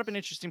brought up an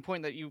interesting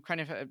point that you kind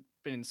of have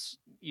been,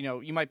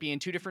 you might be in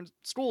two different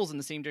schools in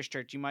the same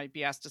district. You might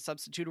be asked to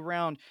substitute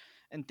around,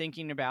 and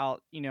thinking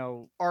about,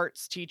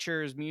 arts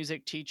teachers,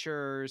 music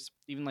teachers,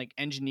 even like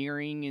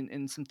engineering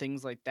and some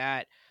things like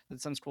that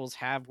some schools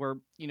have where,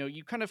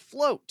 you kind of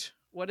float.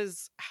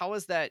 How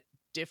is that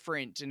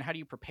different, and how do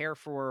you prepare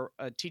for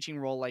a teaching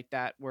role like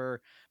that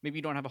where maybe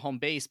you don't have a home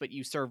base, but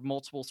you serve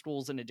multiple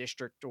schools in a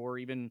district or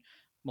even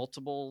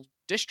multiple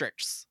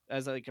districts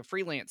as like a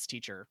freelance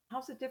teacher?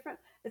 How's it different?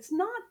 It's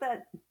not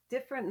that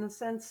different in the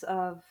sense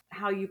of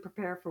how you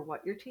prepare for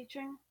what you're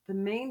teaching. The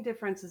main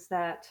difference is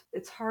that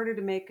it's harder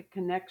to make a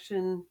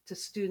connection to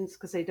students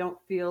because they don't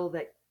feel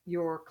that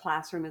your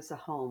classroom is a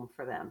home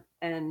for them.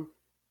 And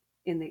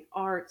in the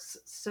arts,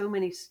 so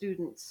many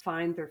students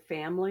find their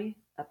family,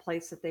 a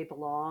place that they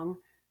belong,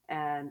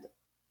 and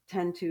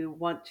tend to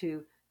want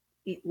to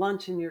eat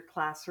lunch in your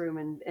classroom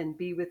and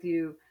be with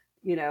you,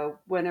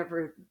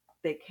 whenever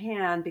they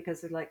can,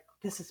 because they're like,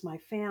 this is my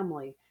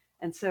family.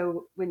 And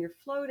so when you're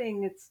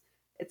floating,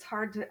 it's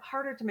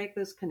harder to make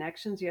those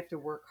connections. You have to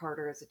work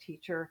harder as a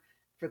teacher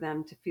for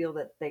them to feel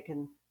that they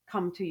can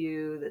come to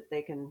you, that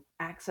they can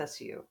access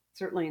you.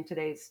 Certainly in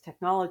today's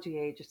technology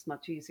age, it's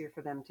much easier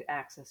for them to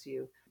access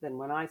you than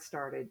when I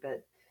started.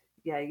 But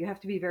yeah, you have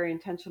to be very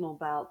intentional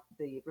about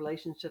the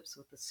relationships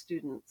with the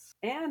students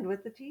and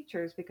with the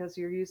teachers because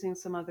you're using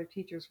some other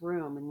teacher's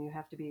room, and you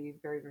have to be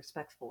very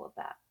respectful of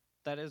that.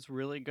 That is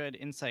really good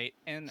insight.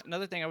 And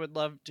another thing I would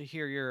love to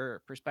hear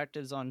your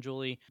perspectives on,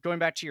 Julie, going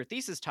back to your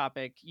thesis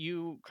topic,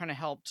 you kind of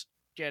helped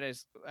get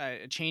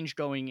a change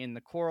going in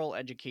the choral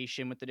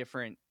education with the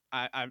different.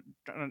 I'm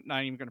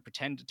not even going to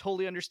pretend to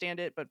totally understand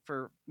it, but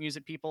for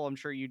music people, I'm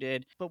sure you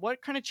did. But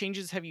what kind of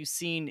changes have you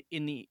seen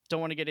in the,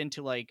 don't want to get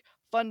into like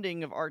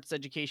funding of arts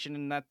education,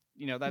 and that,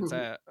 that's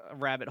a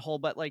rabbit hole,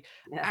 but like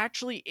Yeah.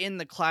 actually in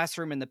the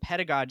classroom and the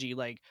pedagogy,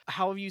 like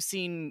how have you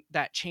seen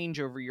that change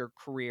over your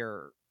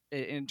career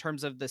in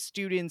terms of the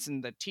students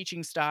and the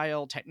teaching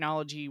style,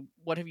 technology?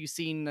 What have you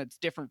seen that's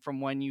different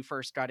from when you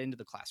first got into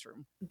the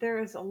classroom?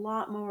 There is a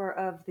lot more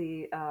of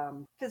the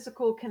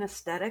physical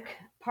kinesthetic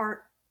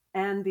part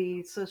and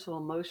the social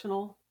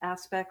emotional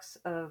aspects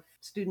of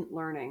student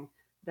learning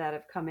that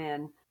have come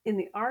in. In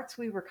the arts,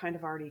 we were kind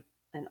of already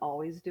and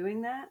always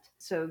doing that.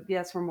 So,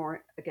 yes, we're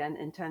more, again,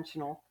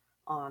 intentional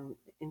on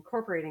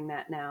incorporating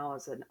that now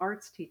as an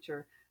arts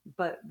teacher.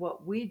 But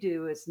what we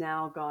do is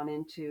now gone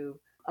into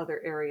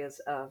other areas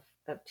of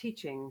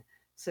teaching.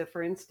 So,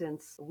 for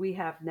instance, we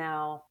have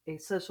now a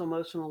social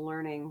emotional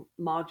learning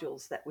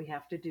modules that we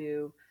have to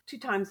do 2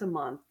 times a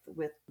month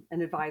with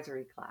an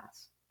advisory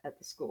class at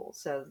the school.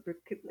 So,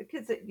 the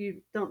kids that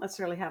you don't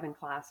necessarily have in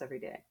class every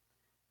day.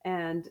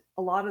 And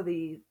a lot of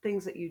the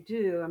things that you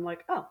do, I'm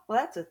like, oh,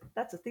 well,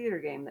 that's a theater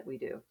game that we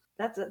do.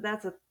 That's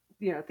a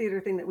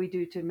theater thing that we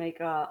do to make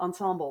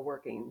ensemble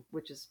working,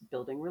 which is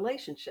building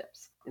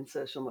relationships in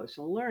social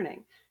emotional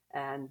learning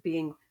and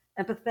being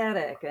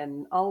empathetic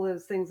and all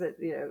those things that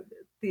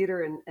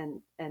theater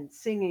and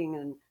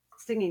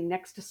singing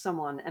next to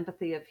someone,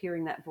 empathy of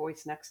hearing that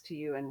voice next to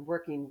you and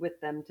working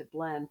with them to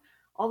blend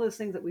all those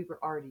things that we were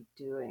already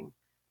doing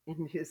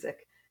in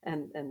music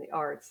and the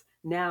arts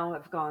now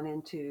have gone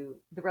into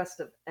the rest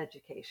of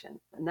education.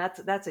 And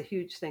that's a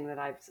huge thing that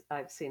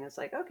I've seen. It's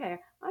like, okay,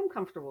 I'm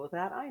comfortable with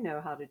that. I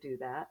know how to do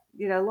that.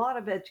 A lot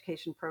of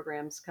education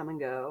programs come and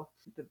go.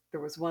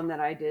 There was one that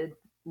I did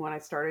when I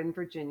started in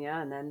Virginia,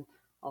 and then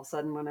all of a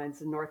sudden, when I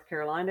was in North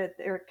Carolina,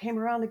 it came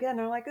around again.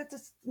 They're like, it's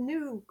this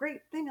new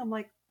great thing. I'm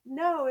like,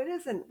 no, it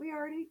isn't. We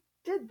already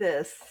did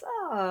this.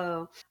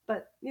 Oh,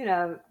 but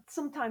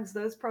sometimes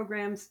those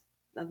programs,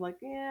 I'm like,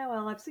 yeah,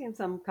 well, I've seen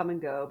some come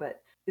and go,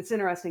 but it's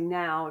interesting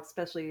now,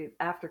 especially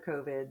after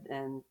COVID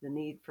and the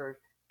need for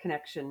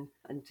connection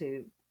and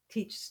to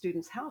teach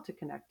students how to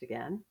connect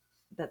again,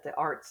 that the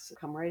arts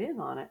come right in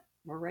on it.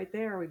 We're right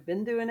there. We've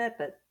been doing it,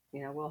 but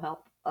we'll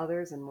help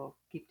others and we'll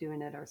keep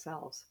doing it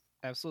ourselves.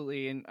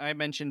 Absolutely. And I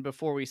mentioned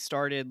before we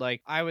started,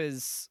 like, I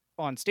was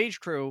on stage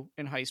crew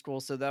in high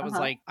school. So that was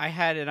Uh-huh. like, I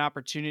had an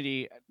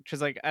opportunity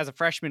because, like, as a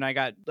freshman, I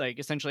got like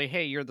essentially,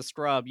 hey, you're the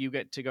scrub. You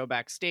get to go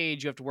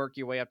backstage. You have to work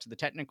your way up to the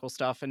technical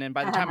stuff. And then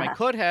by the time I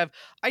could have,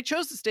 I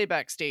chose to stay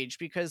backstage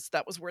because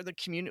that was where the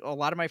community, a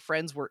lot of my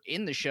friends were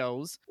in the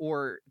shows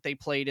or they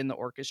played in the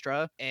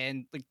orchestra.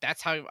 And like,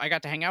 that's how I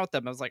got to hang out with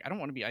them. I was like, I don't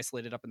want to be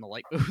isolated up in the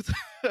light booth,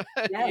 you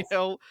Yes.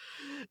 know?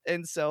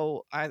 And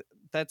so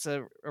that's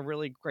a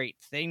really great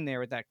thing there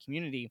with that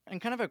community.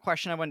 And kind of a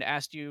question I wanted to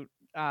ask you,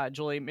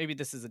 Julie, maybe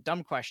this is a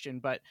dumb question,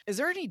 but is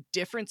there any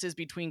differences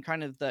between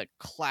kind of the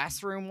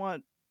classroom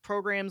one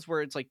programs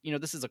where it's like,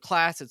 this is a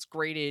class, it's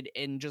graded,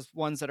 and just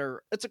ones that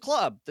are, it's a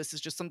club, this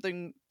is just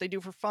something they do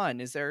for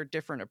fun? Is there a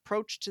different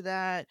approach to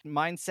that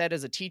mindset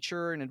as a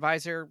teacher and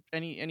advisor?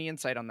 Any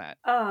insight on that?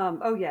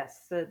 Oh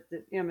yes, I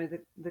mean,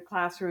 the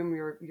classroom,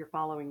 you're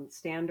following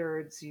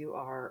standards, you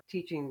are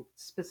teaching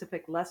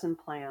specific lesson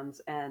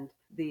plans, and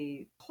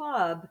the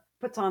club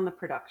puts on the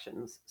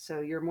productions.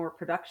 So you're more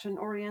production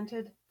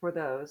oriented for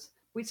those.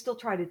 We still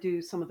try to do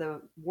some of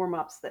the warm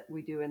ups that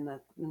we do in the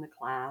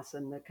class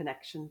and the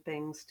connection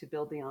things to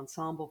build the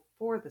ensemble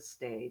for the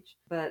stage.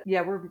 But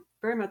yeah, we're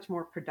very much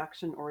more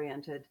production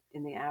oriented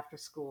in the after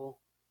school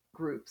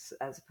groups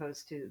as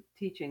opposed to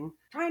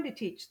trying to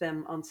teach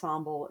them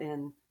ensemble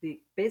in the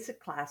basic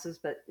classes.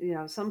 But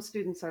some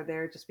students are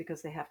there just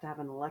because they have to have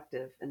an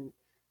elective and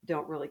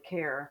don't really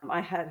care. I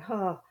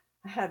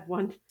had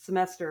one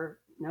semester,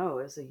 no,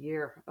 it was a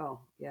year. Oh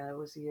yeah, it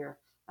was a year.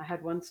 I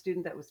had one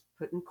student that was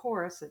put in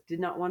chorus that did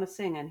not want to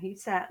sing, and he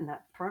sat in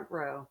that front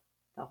row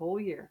the whole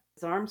year,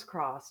 his arms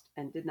crossed,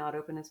 and did not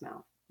open his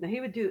mouth. Now, he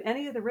would do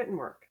any of the written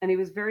work, and he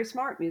was very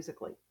smart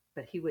musically,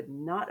 but he would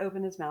not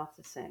open his mouth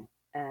to sing.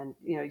 And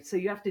so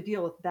you have to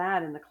deal with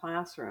that in the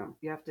classroom.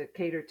 You have to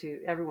cater to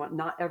everyone.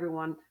 Not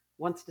everyone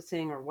wants to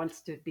sing or wants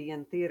to be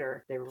in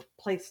theater. They were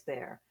placed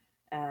there.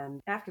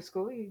 And after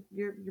school,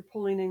 you're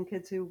pulling in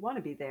kids who want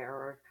to be there,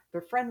 or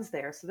their friends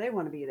there, so they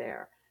want to be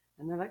there.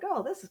 And they're like,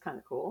 oh, this is kind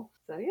of cool.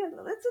 So yeah,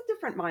 that's a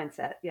different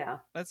mindset. Yeah.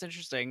 That's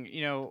interesting.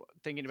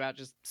 Thinking about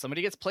just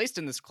somebody gets placed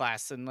in this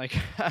class and like,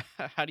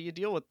 how do you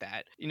deal with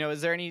that?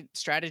 Is there any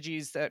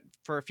strategies that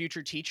for a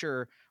future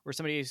teacher or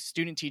somebody who's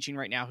student teaching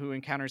right now who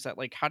encounters that?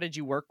 Like, how did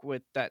you work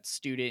with that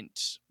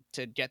student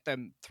to get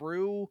them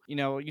through?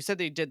 You said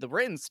they did the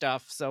written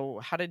stuff. So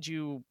how do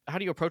you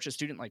approach a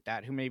student like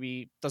that who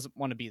maybe doesn't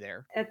want to be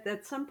there?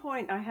 At some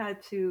point, I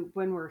had to,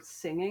 when we're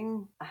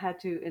singing, I had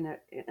to,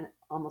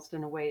 almost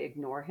in a way,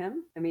 ignore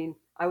him. I mean,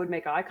 I would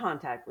make eye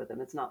contact with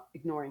him. It's not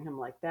ignoring him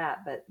like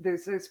that, but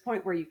there's a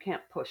point where you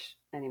can't push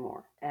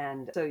anymore.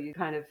 And so you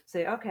kind of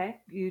say,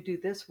 okay, you do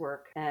this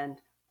work and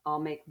I'll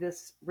make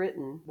this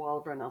written while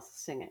everyone else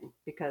is singing.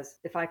 Because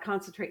if I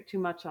concentrate too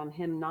much on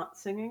him not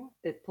singing,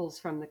 it pulls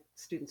from the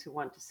students who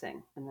want to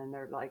sing. And then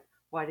they're like,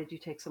 why did you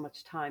take so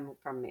much time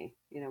from me?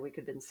 We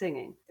could have been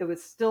singing. It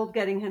was still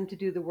getting him to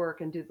do the work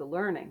and do the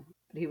learning,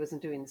 but he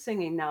wasn't doing the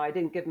singing. Now, I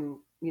didn't give him,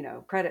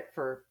 credit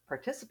for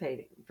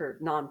participating, for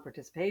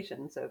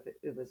non-participation. So if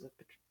it was a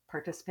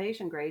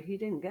participation grade, he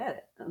didn't get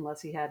it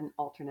unless he had an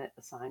alternate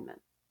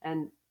assignment.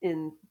 And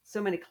in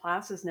so many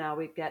classes now,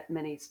 we get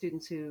many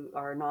students who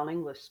are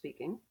non-English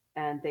speaking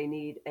and they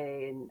need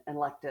an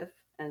elective.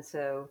 And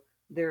so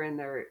they're in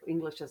their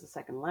English as a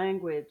second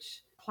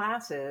language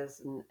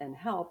classes and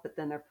help, but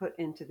then they're put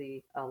into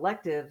the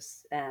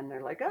electives and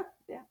they're like, oh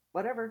yeah,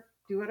 whatever,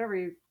 do whatever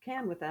you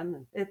can with them.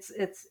 And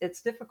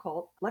it's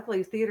difficult.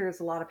 Luckily, theater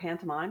is a lot of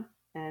pantomime,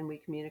 and we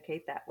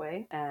communicate that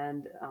way.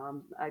 And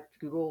I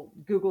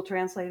Google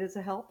Translate as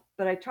a help,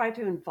 but I try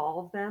to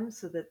involve them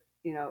so that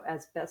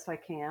as best I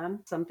can.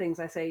 Some things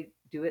I say,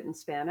 do it in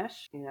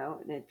Spanish,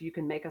 and if you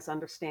can make us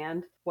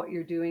understand what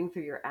you're doing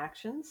through your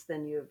actions,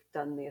 then you've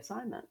done the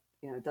assignment.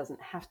 It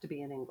doesn't have to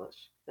be in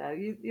English. So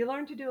you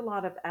learn to do a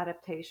lot of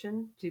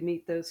adaptation to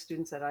meet those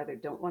students that either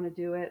don't want to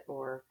do it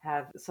or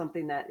have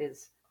something that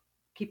is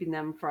keeping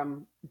them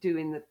from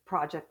doing the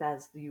project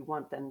as you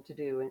want them to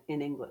do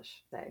in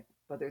English, say,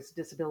 whether it's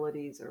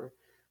disabilities or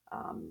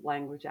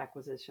language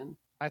acquisition.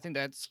 I think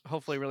that's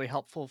hopefully really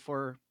helpful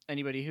for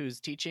anybody who's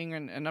teaching.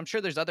 And I'm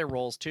sure there's other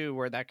roles too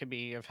where that could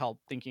be of help,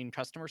 thinking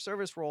customer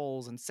service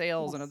roles and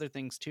sales and Yes. other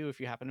things too, if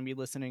you happen to be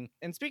listening.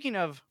 And speaking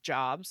of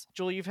jobs,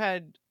 Julie, you've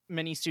had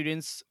many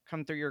students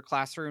come through your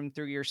classroom,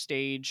 through your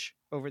stage.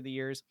 over the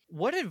years.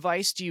 What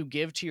advice do you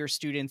give to your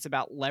students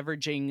about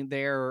leveraging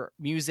their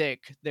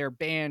music, their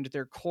band,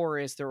 their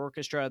chorus, their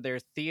orchestra, their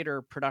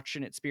theater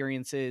production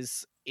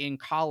experiences in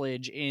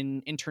college,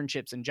 in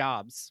internships and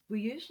jobs?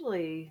 We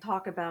usually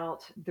talk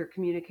about their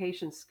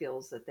communication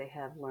skills that they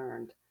have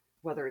learned,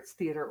 whether it's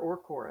theater or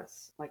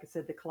chorus. Like I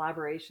said, the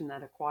collaboration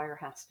that a choir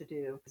has to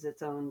do is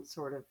its own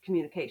sort of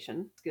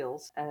communication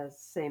skills, as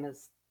same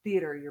as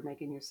theater, you're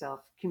making yourself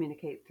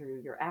communicate through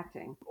your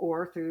acting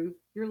or through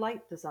your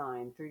light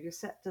design, through your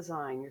set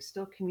design. You're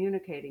still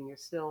communicating, you're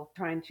still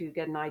trying to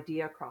get an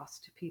idea across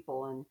to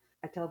people. And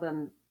I tell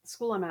them the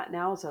school I'm at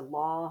now is a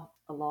law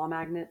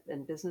magnet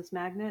and business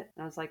magnet.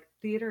 And I was like,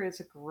 theater is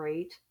a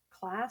great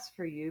class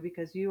for you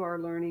because you are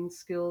learning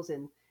skills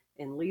in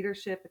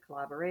leadership,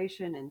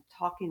 collaboration, and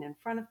talking in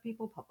front of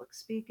people, public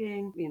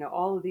speaking.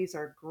 All of these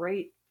are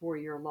great for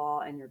your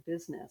law and your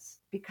business.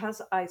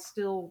 Because I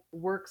still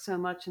work so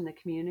much in the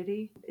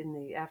community in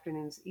the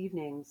afternoons,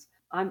 evenings,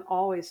 I'm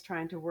always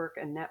trying to work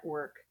and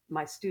network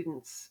my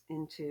students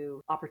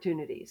into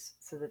opportunities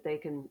so that they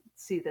can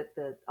see that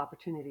the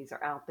opportunities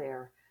are out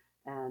there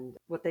and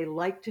what they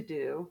like to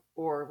do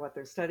or what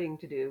they're studying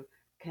to do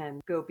can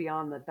go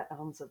beyond the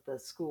bounds of the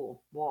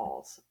school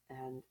walls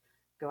and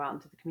go out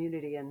into the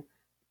community. And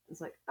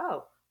it's like,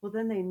 oh, well,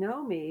 then they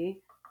know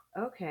me.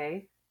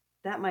 Okay,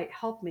 that might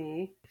help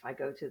me if I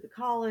go to the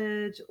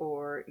college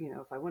or,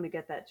 if I want to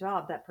get that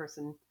job, that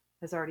person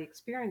has already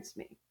experienced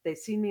me. They've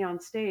seen me on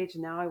stage.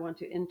 And now I want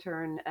to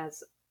intern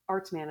as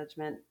arts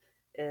management,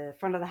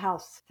 front of the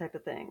house type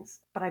of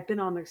things. But I've been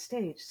on their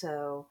stage,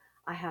 so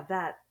I have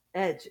that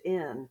edge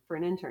in for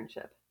an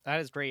internship. That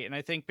is great. And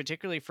I think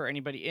particularly for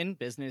anybody in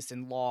business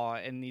and law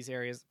in these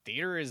areas,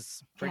 theater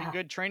is pretty Yeah.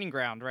 good training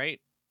ground, right?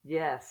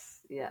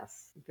 Yes,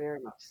 very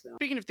much so.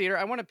 Speaking of theater,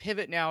 I want to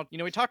pivot now.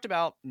 We talked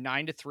about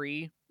 9 to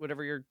 3,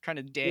 whatever your kind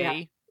of Yeah.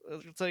 day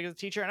it's like as a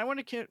teacher. And I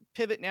want to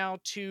pivot now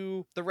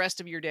to the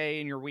rest of your day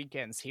and your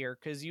weekends here,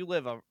 because you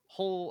live a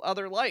whole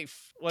other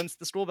life once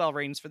the school bell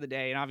rings for the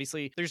day. And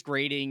obviously there's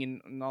grading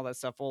and all that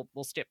stuff.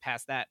 We'll skip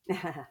past that.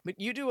 But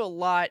you do a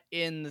lot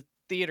in the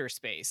theater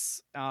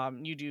space.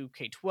 You do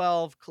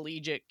K-12,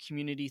 collegiate,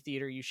 community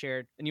theater you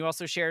shared. And you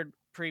also shared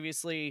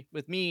previously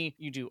with me,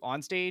 you do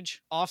on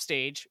stage, off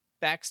stage,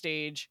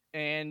 backstage,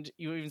 and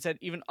you even said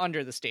even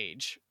under the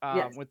stage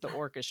Yes. with the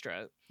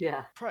orchestra.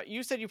 Yeah.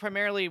 You said you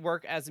primarily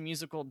work as a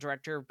musical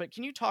director, but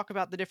can you talk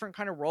about the different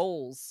kind of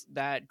roles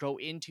that go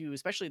into,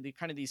 especially the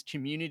kind of these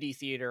community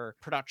theater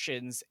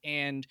productions,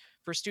 and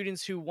for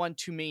students who want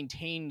to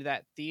maintain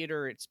that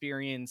theater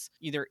experience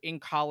either in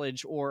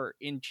college or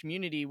in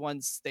community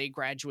once they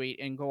graduate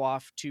and go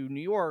off to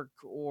New York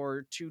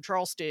or to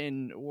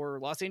Charleston or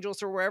Los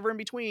Angeles or wherever in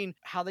between,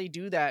 how they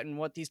do that and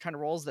what these kind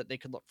of roles that they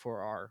could look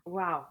for are?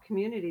 Wow,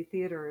 community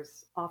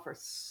theaters offer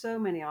so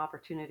many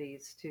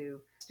opportunities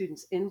to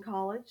students in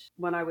college.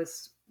 When I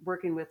was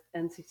working with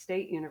NC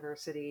State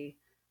University,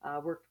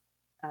 worked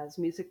as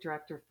music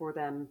director for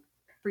them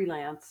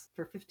freelance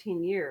for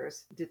 15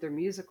 years, did their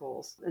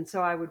musicals. And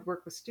so I would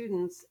work with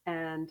students,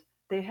 and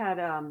they had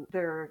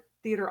their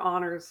theater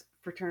honors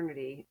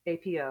fraternity,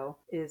 APO,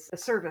 is a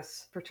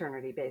service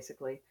fraternity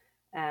basically.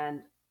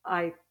 And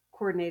I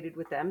coordinated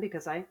with them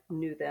because I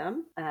knew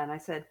them. And I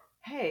said,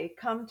 hey,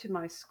 come to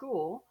my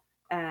school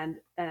and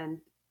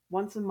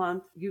once a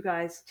month you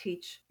guys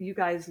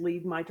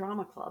lead my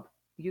drama club.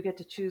 You get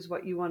to choose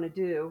what you want to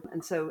do.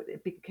 And so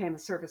it became a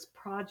service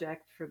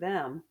project for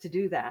them to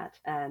do that.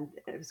 And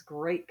it was a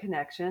great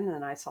connection.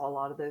 And I saw a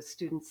lot of those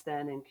students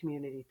then in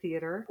community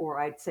theater. Or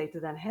I'd say to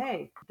them,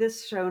 hey,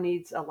 this show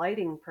needs a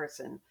lighting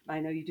person. I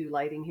know you do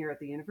lighting here at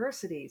the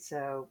university.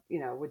 So,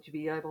 would you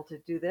be able to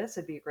do this?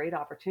 It'd be a great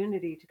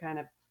opportunity to kind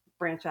of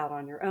branch out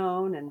on your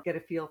own and get a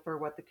feel for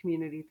what the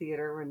community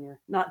theater, when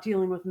you're not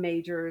dealing with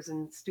majors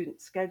and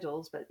student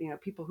schedules, but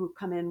people who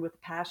come in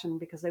with passion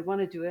because they want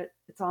to do it.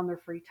 It's on their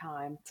free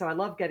time. So I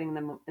love getting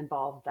them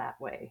involved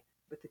that way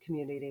with the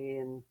community.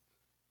 And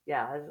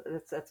yeah,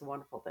 that's a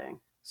wonderful thing.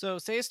 So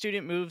say a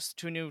student moves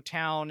to a new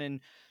town, and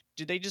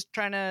do they just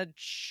try to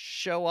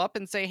show up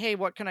and say, hey,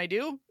 what can I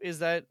do? Is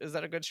that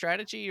a good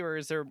strategy, or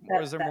is there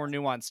more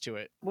nuance to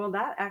it? Well,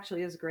 that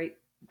actually is a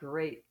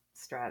great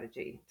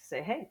strategy to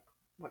say, hey,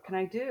 what can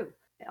I do?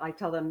 I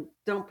tell them,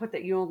 don't put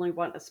that you only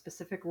want a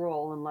specific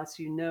role unless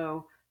you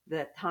know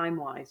that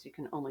time-wise you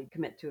can only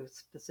commit to a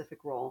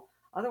specific role.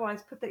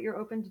 Otherwise, put that you're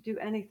open to do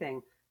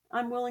anything.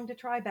 I'm willing to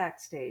try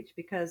backstage,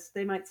 because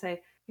they might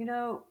say, we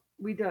don't,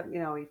 we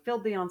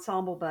filled the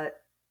ensemble,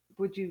 but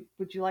would you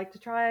like to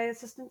try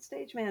assistant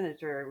stage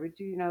manager? Would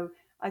you,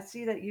 I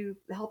see that you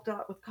helped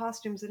out with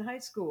costumes in high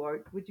school,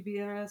 or would you be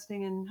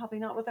interested in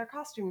helping out with our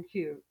costume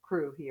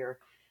crew here?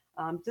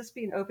 Just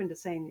being open to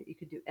saying that you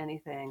could do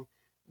anything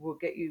will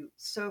get you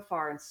so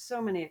far and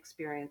so many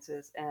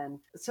experiences. And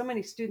so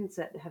many students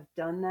that have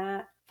done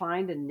that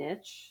find a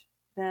niche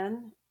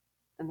then,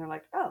 and they're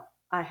like, oh,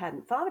 I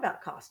hadn't thought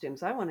about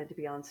costumes. I wanted to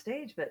be on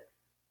stage, but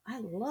I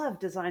love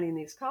designing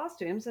these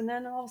costumes. And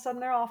then all of a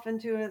sudden they're off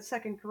into a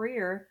second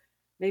career.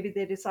 Maybe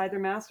they decide their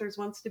master's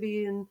wants to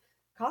be in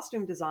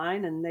costume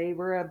design and they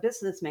were a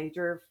business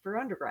major for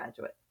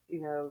undergraduate.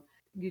 you know,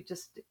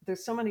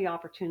 there's so many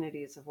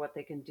opportunities of what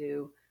they can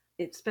do,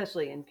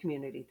 especially in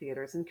community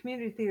theaters. And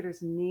community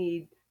theaters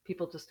need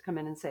people just to come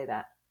in and say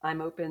that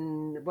I'm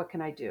open. What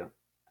can I do?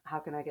 How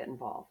can I get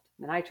involved?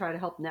 And I try to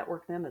help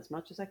network them as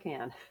much as I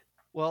can.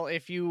 Well,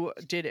 if you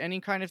did any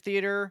kind of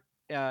theater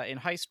in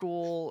high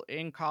school,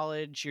 in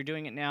college, you're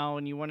doing it now,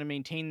 and you want to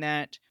maintain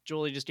that,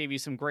 Julie just gave you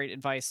some great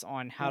advice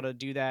on how Right. to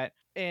do that.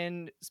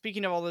 And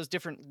speaking of all those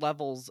different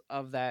levels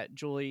of that,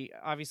 Julie,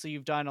 obviously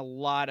you've done a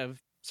lot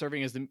of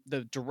serving as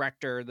the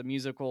director, the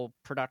musical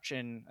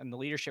production, and the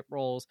leadership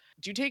roles.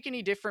 Do you take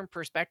any different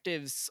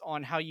perspectives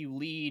on how you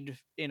lead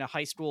in a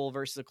high school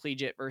versus a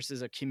collegiate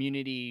versus a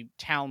community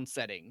town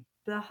setting?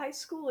 The high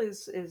school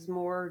is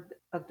more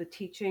of the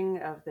teaching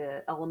of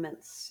the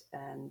elements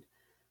and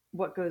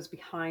what goes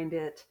behind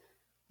it.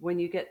 When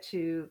you get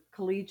to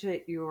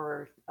collegiate,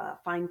 you're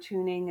fine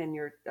tuning and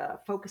you're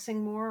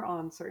focusing more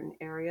on certain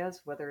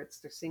areas, whether it's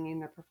their singing,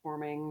 their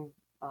performing,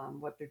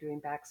 what they're doing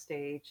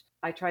backstage.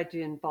 I tried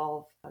to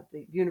involve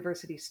the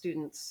university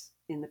students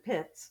in the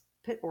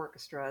pit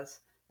orchestras,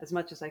 as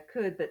much as I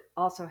could, but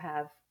also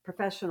have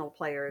professional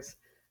players,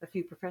 a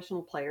few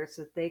professional players,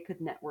 so that they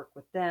could network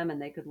with them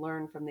and they could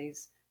learn from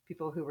these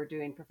people who were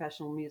doing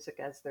professional music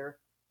as their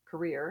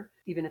career,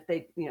 even if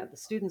they, the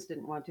students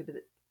didn't want to, but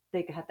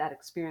they could have that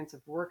experience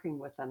of working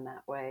with them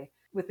that way.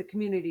 With the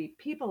community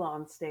people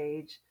on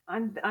stage,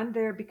 I'm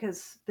there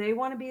because they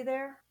want to be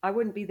there. I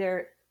wouldn't be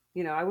there,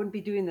 I wouldn't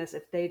be doing this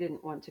if they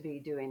didn't want to be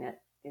doing it.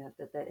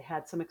 That they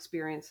had some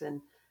experience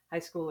in high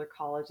school or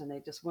college and they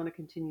just want to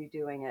continue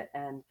doing it.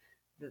 And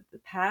the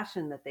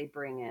passion that they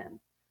bring in,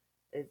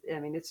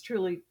 it's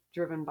truly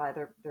driven by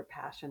their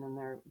passion and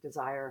their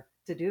desire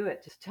to do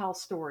it, to tell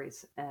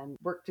stories and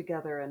work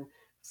together. And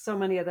so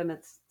many of them,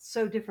 it's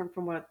so different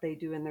from what they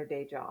do in their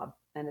day job.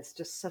 And it's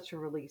just such a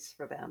release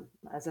for them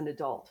as an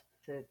adult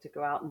to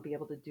go out and be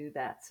able to do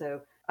that.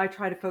 So I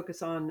try to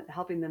focus on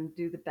helping them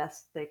do the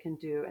best they can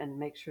do and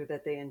make sure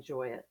that they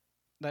enjoy it.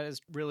 That is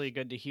really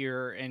good to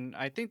hear, and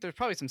I think there's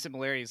probably some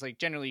similarities. Like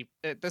generally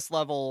at this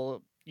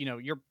level,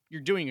 you're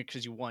doing it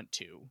because you want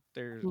to.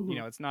 There's, Hmm.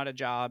 it's not a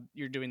job.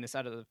 You're doing this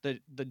out of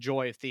the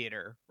joy of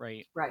theater,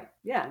 right? Right.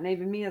 Yeah. And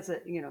even me as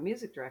a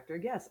music director,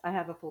 yes, I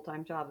have a full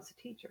time job as a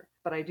teacher,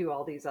 but I do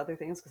all these other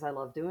things because I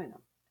love doing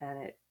them,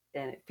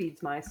 and it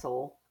feeds my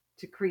soul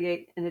to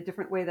create in a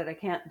different way that I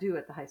can't do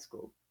at the high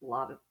school. A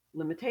lot of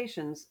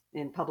limitations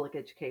in public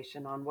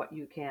education on what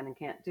you can and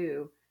can't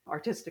do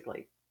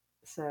artistically.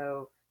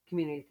 So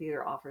community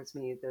theater offers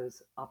me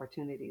those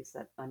opportunities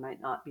that I might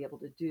not be able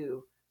to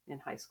do in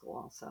high school.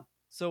 Also.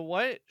 So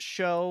what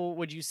show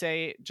would you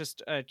say,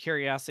 just a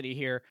curiosity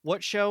here,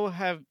 what show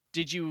have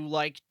did you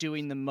like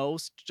doing the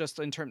most, just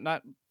in term,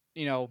 not,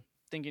 you know,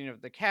 thinking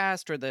of the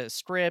cast or the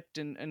script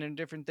and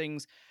different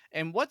things,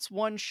 and what's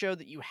one show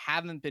that you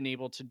haven't been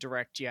able to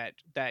direct yet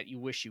that you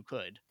wish you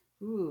could?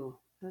 Ooh,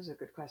 those are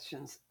good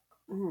questions.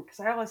 Because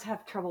I always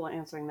have trouble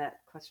answering that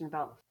question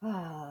about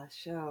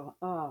show.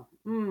 Oh,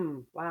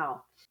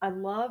 wow. I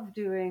love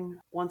doing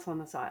Once on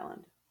this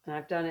Island, and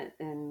I've done it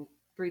in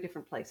three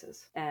different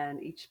places,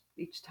 and each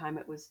time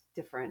it was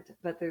different.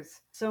 But there's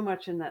so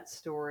much in that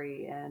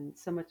story and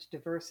so much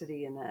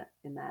diversity in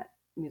that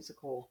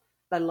musical.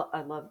 I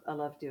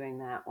love doing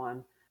that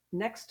one.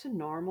 Next to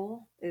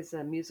Normal is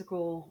a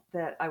musical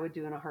that I would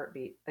do in a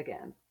heartbeat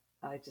again.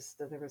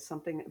 There was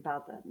something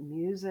about the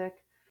music.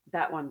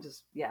 That one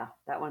just, yeah,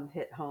 that one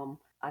hit home.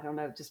 I don't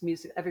know, just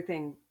music,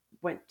 everything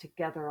went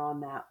together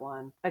on that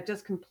one. I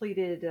just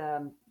completed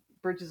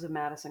Bridges of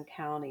Madison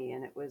County,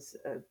 and it was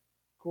a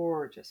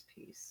gorgeous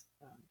piece,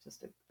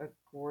 just a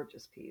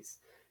gorgeous piece.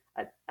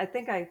 I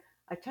think I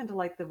tend to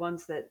like the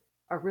ones that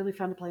are really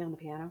fun to play on the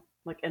piano,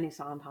 like any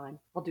Sondheim.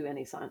 I'll do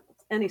any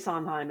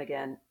Sondheim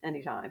again,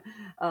 anytime.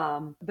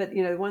 But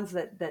the ones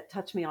that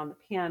touch me on the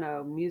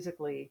piano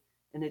musically,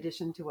 in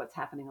addition to what's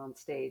happening on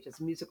stage as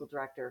a musical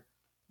director,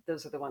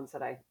 those are the ones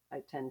that I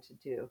tend to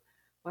do.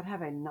 What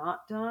have I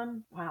not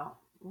done? Wow.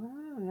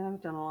 Well,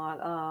 I've done a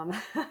lot.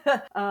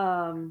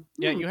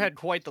 Yeah, you had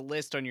quite the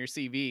list on your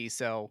CV,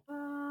 so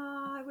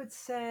I would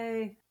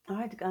say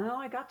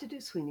I got to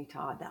do Sweeney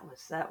Todd. That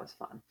was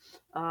fun.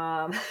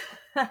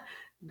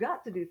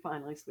 Got to do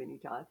finally Sweeney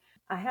Todd.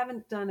 I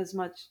haven't done as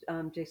much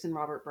Jason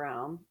Robert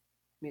Brown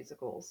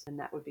musicals, and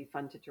that would be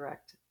fun to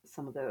direct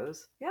some of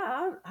those.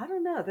 Yeah, I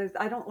don't know.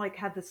 I don't like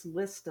have this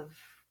list of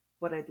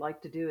what I'd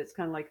like to do. It's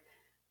kind of like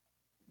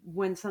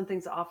when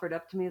something's offered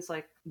up to me, it's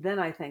like, then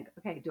I think,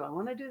 okay, do I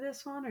want to do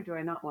this one or do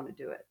I not want to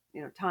do it?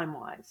 Time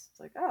wise, it's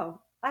like,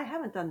 oh, I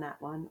haven't done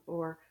that one,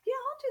 or yeah,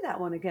 I'll do that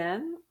one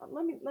again.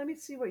 Let me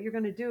see what you're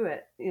going to do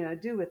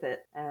with it,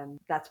 and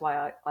that's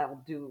why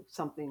I'll do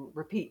something,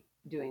 repeat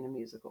doing a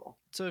musical.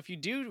 so if you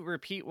do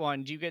repeat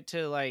one, do you get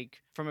to, like,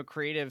 from a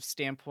creative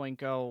standpoint,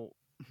 go,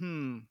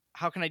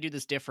 how can I do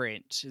this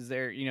different? Is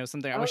there,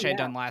 something I Oh wish I had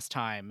yeah. done last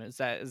time? Is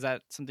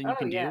that something you Oh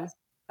can do? yes.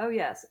 Oh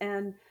yes.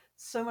 And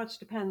so much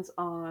depends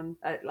on,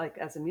 like,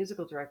 as a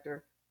musical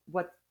director,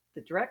 what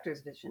the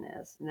director's vision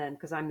is, and then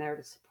because I'm there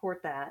to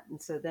support that,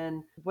 and so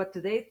then what do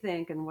they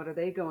think, and what are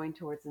they going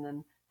towards, and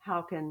then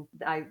how can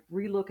I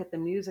relook at the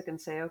music and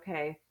say,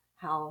 okay,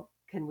 how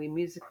can we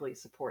musically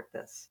support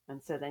this?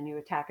 And so then you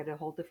attack it a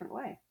whole different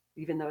way,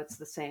 even though it's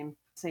the same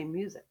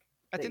music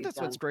I that think you've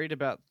that's what's done. great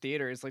about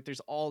theater is like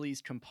there's all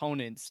these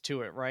components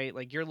to it, right?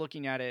 Like you're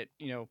looking at it,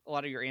 a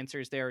lot of your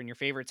answers there and your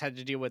favorites had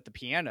to deal with the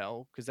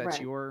piano because that's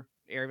Right. your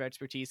area of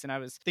expertise. And I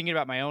was thinking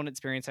about my own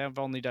experience. I've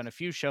only done a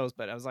few shows,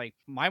 but I was like,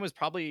 mine was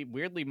probably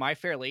weirdly My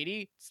Fair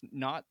Lady. It's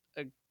not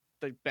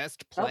the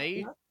best Oh,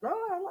 play,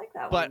 oh, I like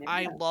that but one.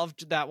 I Yeah.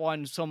 loved that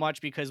one so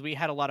much because we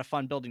had a lot of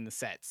fun building the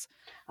sets.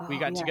 We Oh,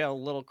 got to yes. go a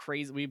little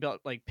crazy. We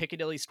built like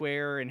Piccadilly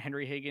Square and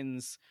Henry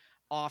Higgins'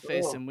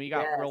 office, Oh, and we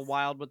got real yes.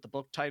 wild with the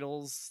book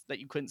titles that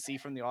you couldn't see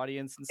from the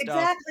audience and stuff.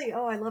 Exactly.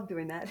 Oh, I love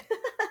doing that.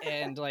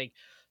 And like,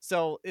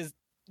 so is,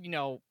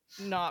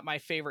 not my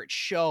favorite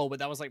show, but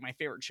that was like my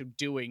favorite show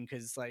doing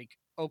because like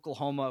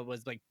Oklahoma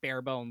was like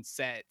bare bones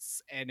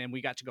sets, and then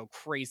we got to go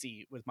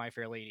crazy with My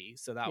Fair Lady.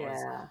 So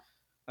Yeah.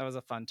 that was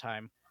a fun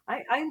time.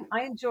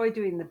 I enjoy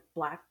doing the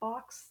black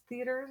box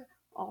theater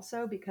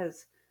also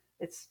because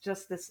it's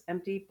just this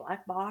empty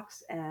black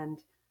box and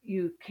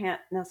you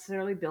can't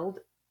necessarily build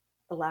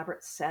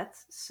elaborate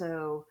sets.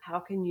 So, how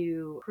can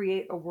you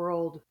create a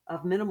world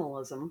of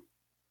minimalism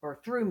or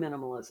through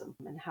minimalism?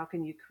 And how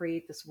can you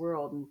create this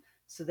world? And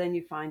so then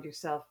you find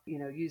yourself,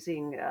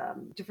 using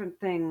different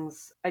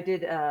things. I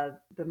did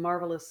the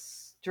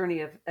marvelous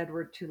journey of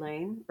Edward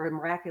Tulane, or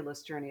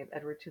miraculous journey of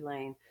Edward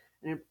Tulane,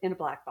 in a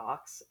black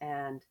box,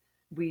 and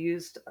we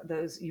used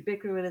those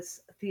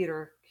ubiquitous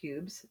theater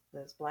cubes,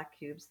 those black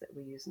cubes that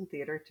we use in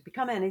theater to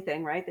become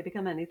anything, right? They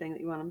become anything that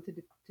you want them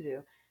to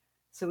do.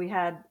 So we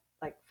had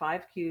like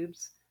 5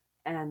 cubes,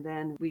 and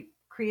then we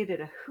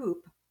created a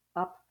hoop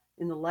up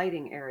in the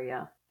lighting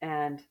area.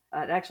 And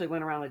it actually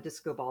went around a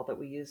disco ball that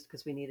we used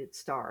because we needed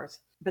stars.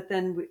 But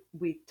then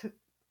we took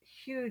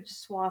huge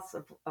swaths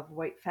of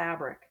white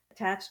fabric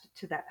attached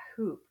to that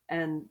hoop.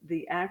 And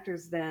the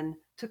actors then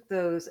took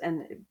those,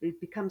 and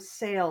it becomes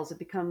sails, it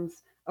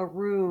becomes a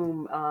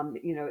room,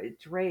 it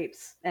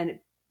drapes, and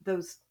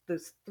those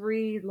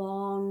 3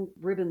 long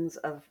ribbons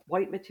of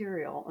white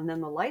material, and then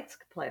the lights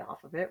could play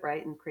off of it,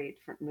 right, and create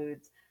different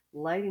moods,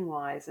 lighting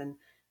wise, and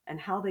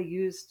how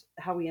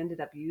we ended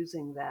up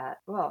using that.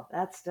 Well,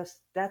 that's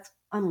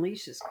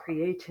unleashes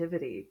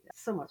creativity.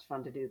 It's so much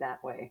fun to do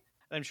that way.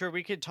 I'm sure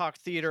we could talk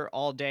theater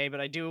all day,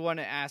 but I do want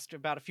to ask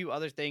about a few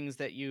other things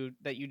that you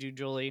do,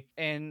 Julie.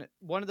 And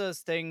one of those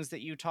things that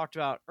you talked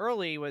about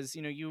early was,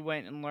 you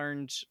went and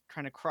learned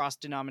kind of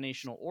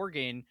cross-denominational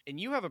organ, and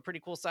you have a pretty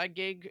cool side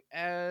gig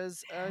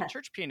as a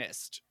church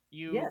pianist.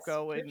 You Yes,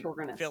 go church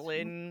and fill organist.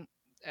 in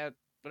at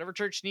whatever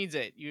church needs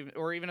it,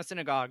 or even a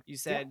synagogue, you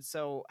Yep. said.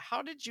 So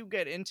how did you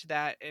get into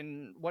that,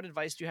 and what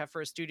advice do you have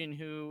for a student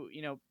who,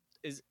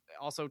 is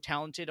also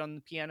talented on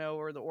the piano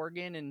or the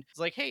organ and it's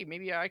like, hey,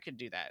 maybe I could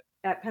do that?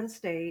 At Penn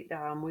State,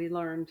 we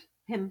learned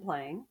hymn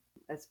playing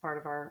as part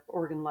of our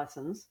organ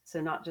lessons.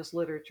 So, not just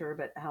literature,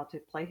 but how to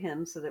play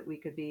hymns so that we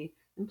could be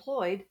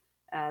employed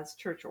as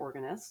church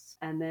organists.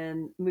 And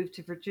then moved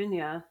to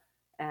Virginia.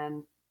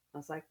 And I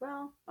was like,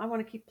 well, I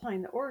want to keep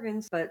playing the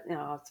organs, but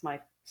it's my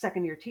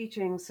second year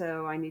teaching,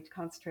 so I need to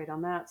concentrate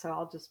on that. So,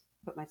 I'll just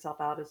put myself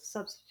out as a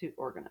substitute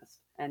organist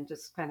and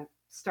just kind of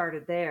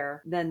started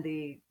there. Then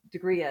the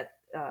degree at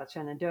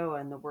Shenandoah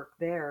and the work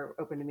there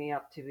opened me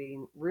up to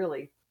being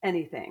really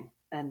anything.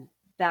 And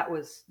that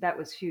was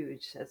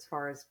huge as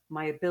far as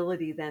my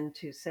ability then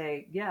to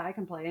say, yeah, I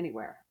can play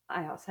anywhere.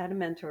 I also had a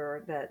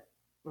mentor that,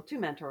 well, 2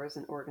 mentors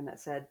in Oregon that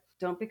said,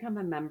 don't become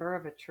a member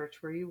of a church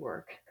where you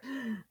work.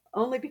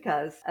 Only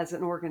because as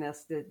an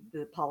organist,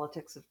 the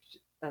politics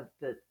of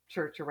the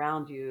church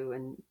around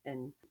you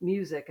and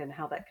music and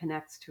how that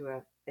connects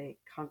to a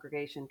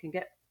congregation can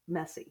get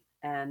messy.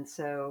 And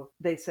so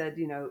they said,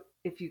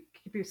 if you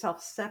keep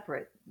yourself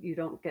separate, you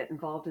don't get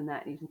involved in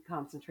that and you can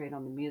concentrate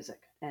on the music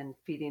and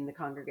feeding the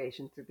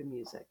congregation through the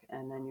music.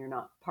 And then you're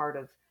not part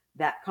of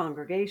that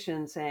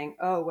congregation saying,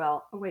 oh,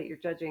 well, oh, wait, you're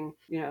judging,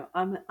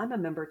 I'm a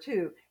member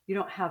too. You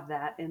don't have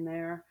that in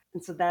there.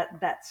 And so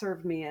that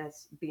served me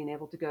as being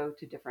able to go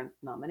to different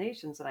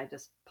nominations, and I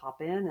just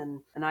pop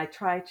in and I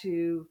try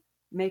to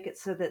make it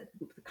so that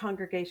the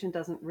congregation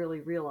doesn't really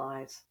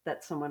realize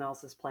that someone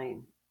else is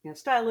playing.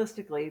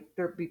 Stylistically,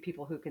 there'd be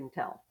people who can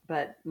tell,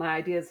 but my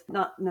idea is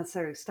not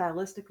necessarily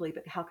stylistically,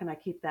 but how can I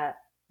keep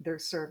their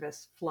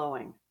service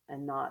flowing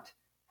and not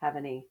have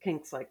any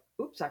kinks like,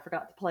 oops, I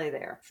forgot to play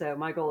there. So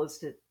my goal is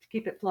to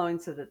keep it flowing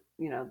so that,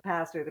 the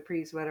pastor, the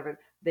priest, whatever,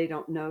 they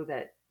don't know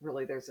that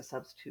really there's a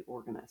substitute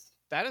organist.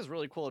 That is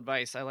really cool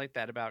advice. I like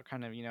that about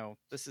kind of,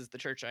 this is the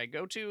church I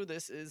go to,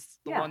 this is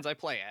the Yeah, ones I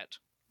play at.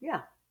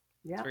 yeah,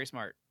 It's yeah, very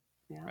smart.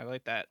 yeah. I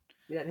like that.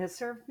 It has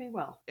served me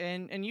well.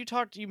 And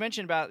you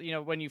mentioned about,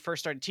 when you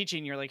first started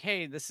teaching, you're like,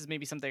 hey, this is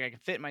maybe something I can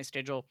fit in my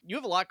schedule. You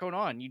have a lot going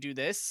on. You do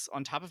this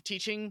on top of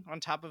teaching, on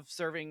top of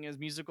serving as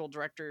musical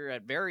director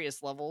at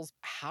various levels.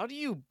 How do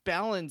you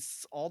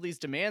balance all these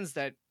demands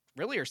that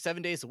Really, or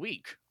 7 days a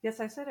week? Yes,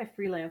 I said I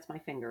freelance my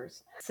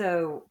fingers.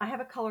 So I have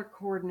a color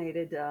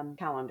coordinated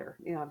calendar.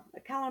 A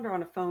calendar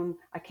on a phone,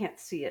 I can't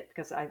see it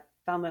because I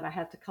found that I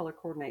had to color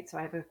coordinate. So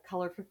I have a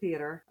color for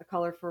theater, a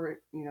color for,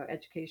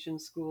 education,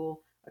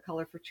 school, a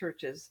color for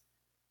churches.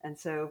 And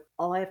so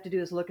all I have to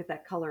do is look at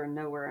that color and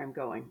know where I'm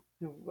going.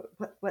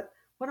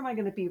 What am I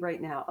going to be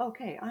right now?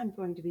 Okay, I'm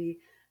going to be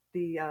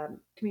the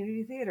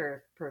community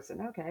theater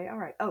person. Okay, all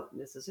right. Oh,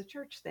 this is a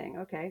church thing.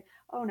 Okay.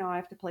 Oh, now I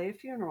have to play a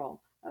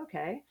funeral.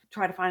 Okay,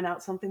 try to find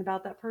out something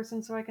about that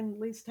person so I can at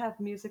least have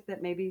music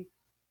that maybe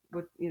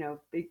would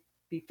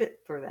be fit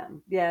for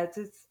them. Yeah,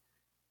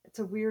 it's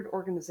a weird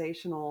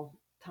organizational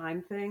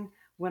time thing.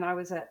 When I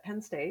was at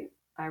Penn State,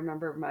 I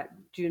remember my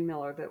June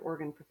Miller, the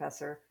organ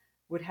professor,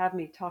 would have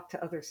me talk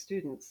to other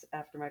students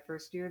after my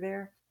first year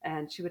there,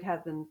 and she would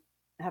have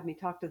me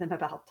talk to them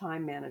about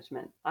time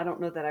management. I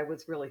don't know that I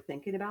was really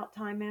thinking about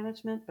time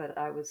management, but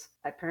I was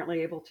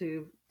apparently able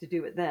to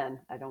do it then.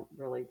 I don't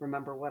really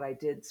remember what I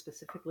did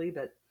specifically,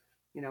 but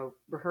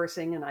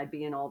rehearsing, and I'd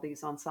be in all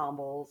these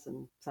ensembles,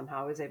 and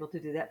somehow I was able to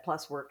do that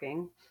plus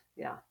working.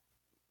 Yeah.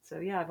 So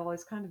yeah, I've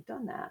always kind of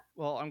done that.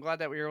 Well, I'm glad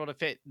that we were able to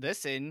fit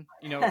this in.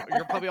 You're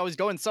probably always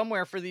going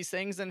somewhere for these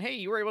things, and hey,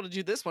 you were able to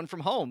do this one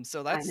from home.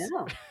 So that's I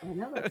know, that's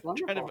kind of.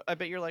 wonderful. I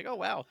bet you're like, oh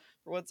wow,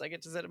 for once I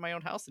get to sit in my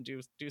own house and do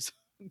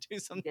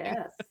something.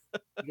 Yes,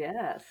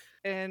 yes.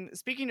 And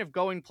speaking of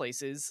going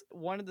places,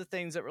 one of the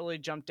things that really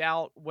jumped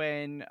out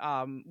when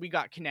we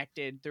got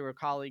connected through a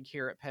colleague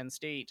here at Penn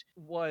State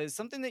was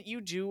something that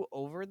you do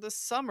over the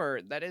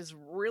summer that is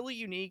really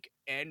unique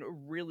and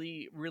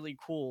really, really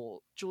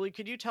cool. Julie,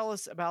 could you tell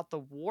us about the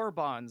War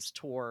Bonds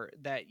tour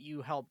that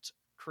you helped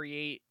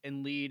create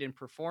and lead and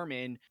perform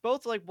in,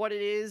 both like what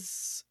it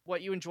is,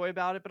 what you enjoy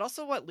about it, but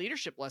also what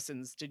leadership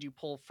lessons did you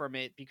pull from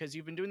it? Because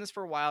you've been doing this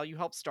for a while, you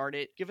helped start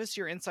it. Give us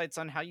your insights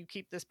on how you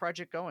keep this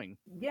project going.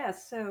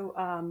 Yes. So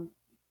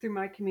through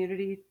my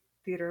community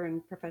theater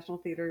and professional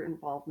theater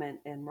involvement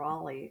in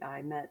Raleigh,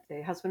 I met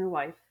a husband and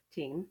wife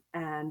team,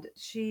 and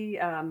she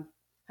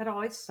had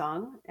always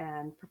sung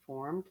and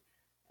performed.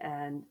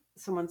 And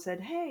someone said,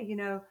 "Hey,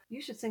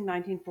 you should sing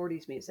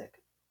 1940s music."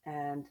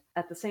 And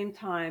at the same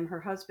time, her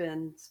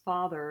husband's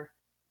father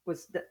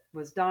was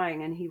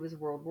dying, and he was a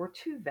World War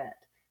II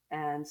vet.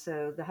 And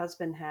so the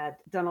husband had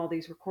done all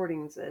these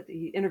recordings.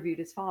 He interviewed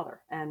his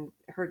father and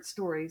heard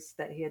stories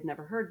that he had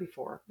never heard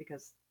before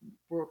because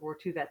World War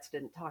II vets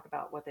didn't talk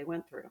about what they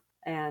went through.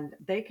 And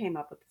they came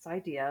up with this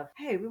idea of,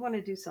 hey, we want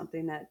to do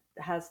something that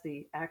has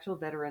the actual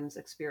veterans'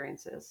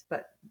 experiences,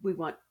 but we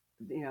want,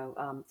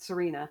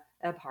 Serena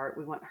Ebhart,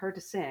 we want her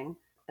to sing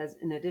as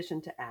in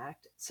addition to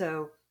act.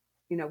 So,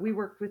 we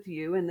worked with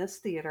you in this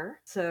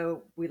theater.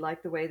 So we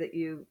like the way that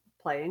you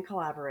play and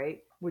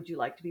collaborate. Would you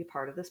like to be a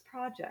part of this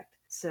project?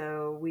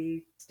 So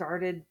we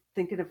started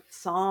thinking of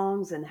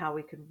songs and how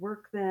we could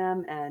work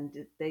them,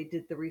 and they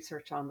did the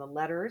research on the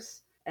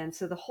letters. And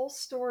so the whole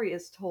story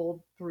is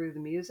told through the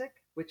music,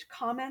 which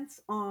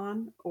comments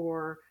on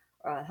or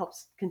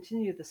helps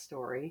continue the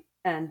story,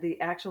 and the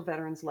actual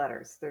veterans'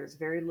 letters. There's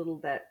very little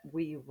that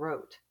we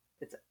wrote.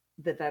 It's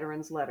the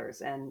veterans' letters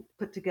and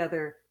put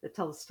together that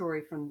tell the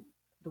story from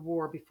the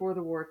war, before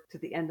the war to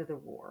the end of the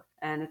war.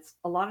 And it's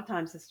a lot of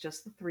times it's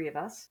just the three of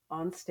us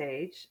on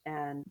stage.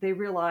 And they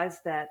realized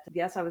that,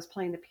 yes, I was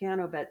playing the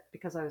piano, but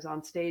because I was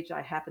on stage,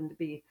 I happened to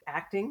be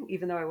acting,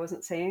 even though I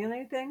wasn't saying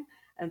anything.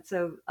 And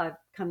so I've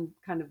come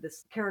kind of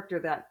this character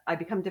that I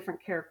become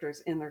different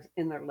characters in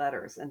their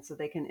letters. And so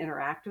they can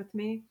interact with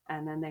me.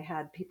 And then they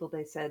had people,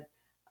 they said,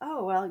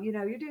 oh, well,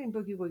 you're doing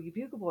Boogie Woogie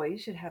Bugle Boy. You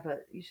should have a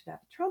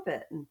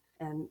trumpet,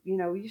 and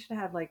you should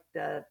have like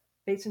the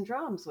bass and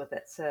drums with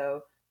it.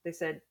 So they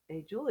said,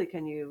 hey, Julie,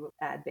 can you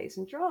add bass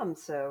and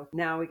drums? So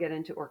now we get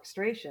into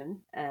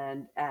orchestration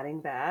and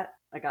adding that.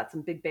 I got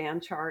some big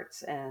band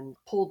charts and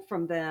pulled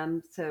from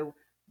them. So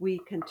we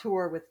can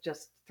tour with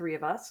just three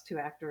of us, two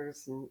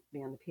actors and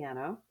me on the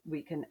piano.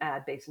 We can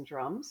add bass and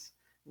drums.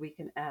 We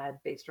can add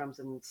bass drums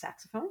and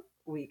saxophone.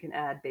 We can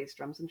add bass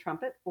drums and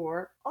trumpet,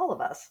 or all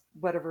of us,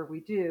 whatever we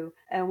do.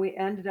 And we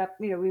ended up,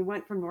 we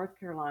went from North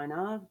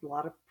Carolina, a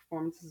lot of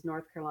performances in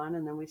North Carolina,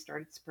 and then we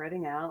started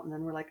spreading out, and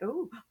then we're like,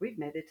 oh, we've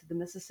made it to the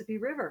Mississippi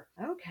River.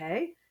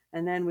 Okay.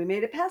 And then we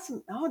made it past,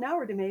 now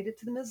we're made it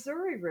to the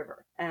Missouri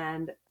River.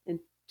 And in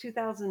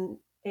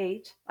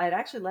 2008, I had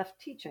actually left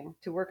teaching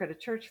to work at a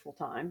church full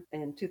time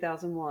in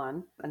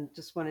 2001, and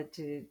just wanted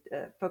to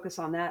focus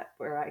on that,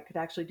 where I could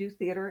actually do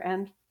theater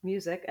and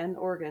music and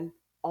organ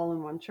all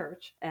in one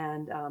church,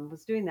 and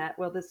was doing that.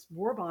 Well, this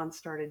war bond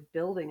started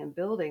building and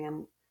building,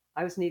 and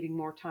I was needing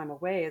more time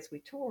away as we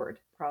toured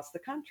across the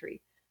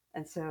country.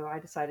 And so I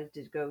decided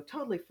to go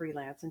totally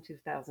freelance in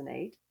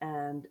 2008.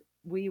 And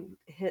we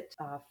hit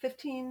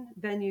 15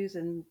 venues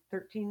in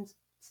 13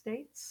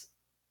 states,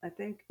 I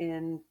think,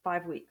 in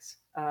 5 weeks.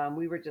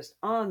 We were just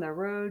on the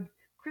road,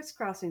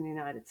 crisscrossing the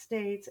United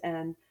States,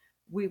 and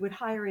we would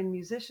hire in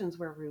musicians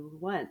wherever we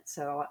went.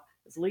 So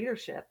as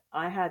leadership,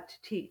 I had to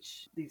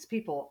teach these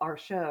people our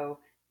show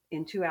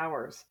in 2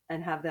 hours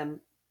and have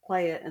them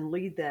play it and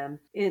lead them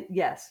in,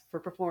 yes, for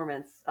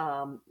performance.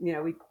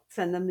 We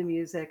send them the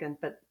music,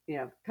 but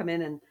come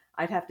in and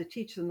I'd have to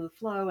teach them the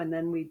flow, and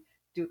then we'd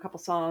do a couple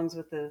songs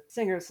with the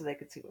singers so they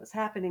could see what was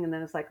happening. And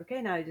then it's like,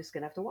 okay, now you're just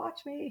going to have to watch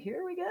me.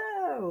 Here we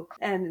go.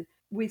 And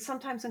we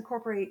sometimes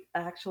incorporate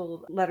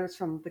actual letters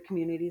from the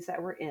communities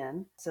that we're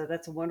in. So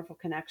that's a wonderful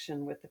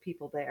connection with the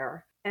people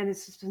there. And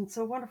it's just been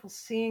so wonderful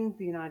seeing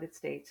the United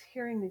States,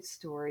 hearing these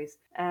stories.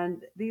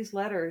 And these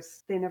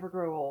letters, they never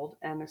grow old.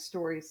 And they're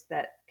stories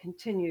that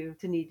continue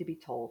to need to be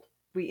told.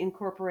 We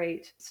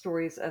incorporate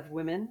stories of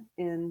women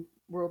in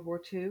World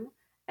War II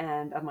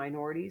and of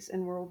minorities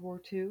in World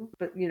War II.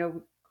 But,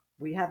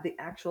 we have the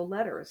actual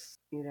letters,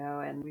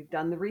 and we've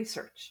done the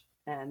research.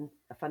 And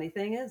the funny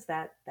thing is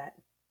that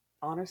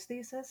honors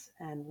thesis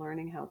and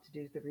learning how to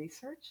do the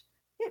research,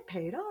 it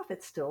paid off.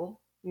 It's still,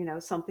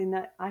 something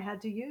that I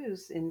had to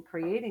use in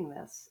creating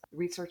this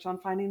research on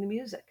finding the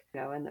music,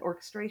 and the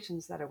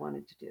orchestrations that I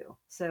wanted to do.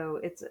 So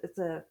it's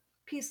a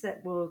piece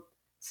that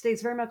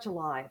stays very much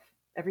alive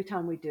every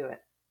time we do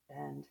it.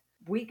 And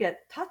we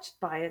get touched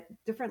by it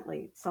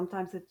differently.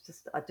 Sometimes it's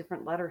just a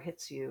different letter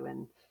hits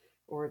you,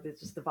 or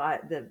just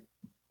the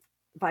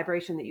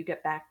vibration that you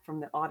get back from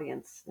the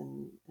audience,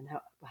 and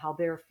how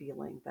they're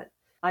feeling. But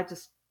I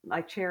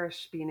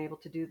cherish being able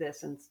to do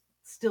this and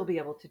still be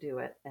able to do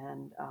it.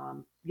 And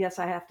yes,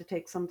 I have to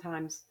take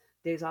sometimes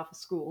days off of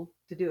school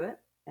to do it.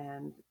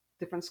 And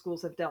different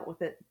schools have dealt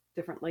with it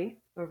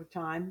differently over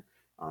time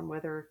on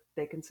whether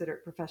they consider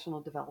it professional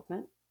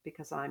development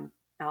because I'm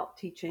out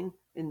teaching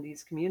in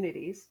these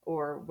communities,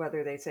 or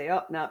whether they say,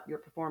 oh, no, you're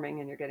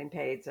performing and you're getting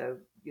paid, so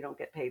you don't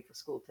get paid for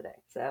school today.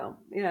 So,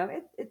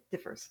 it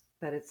differs,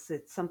 but it's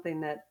something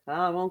that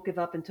I won't give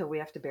up until we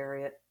have to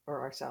bury it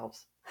or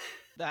ourselves.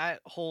 That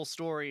whole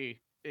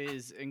story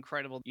is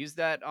incredible. Use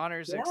that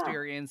honors Yeah,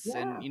 experience,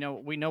 and yeah,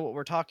 we know what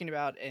we're talking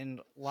about,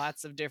 and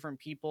lots of different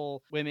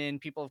people, women,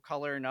 people of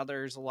color, and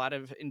others, a lot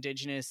of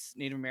indigenous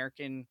Native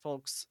American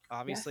folks yes.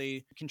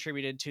 obviously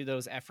contributed to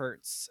those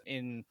efforts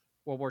in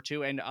World War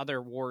II and other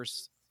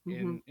wars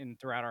Hmm. in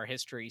throughout our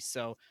history.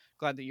 So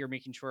glad that you're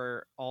making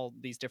sure all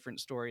these different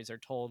stories are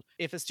told.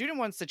 If a student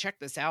wants to check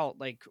this out,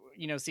 like,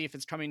 see if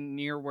it's coming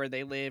near where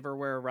they live or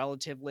where a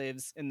relative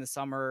lives in the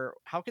summer,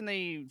 how can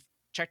they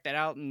check that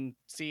out and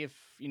see if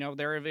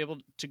they're able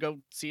to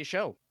go see a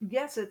show?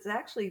 Yes, it's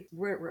actually,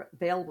 we're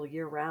available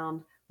year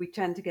round. We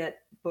tend to get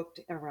booked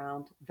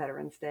around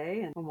Veterans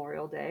Day and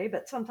Memorial Day,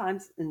 but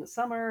sometimes in the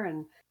summer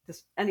and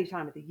just any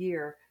time of the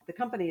year. The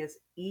company is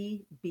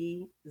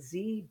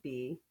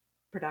EBZB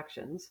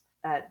Productions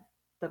at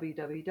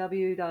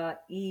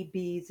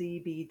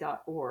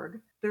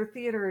www.ebzb.org. Their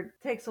theater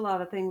takes a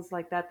lot of things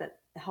like that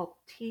help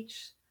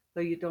teach, though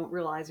you don't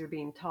realize you're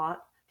being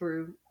taught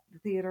through the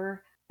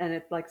theater.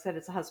 And like I said,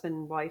 it's a husband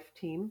and wife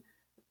team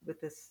with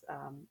this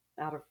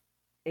out of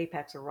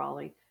Apex or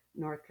Raleigh,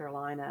 North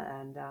Carolina.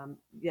 And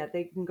yeah,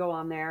 they can go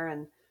on there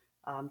and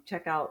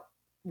check out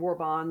War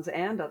Bonds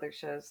and other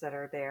shows that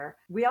are there.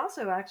 We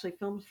also actually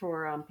filmed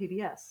for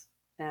PBS,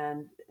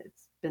 and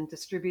it's been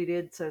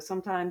distributed. So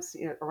sometimes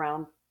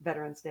around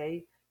Veterans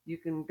Day, you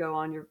can go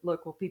on your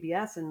local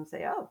PBS and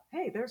say, "Oh,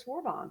 hey, there's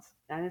War Bonds,"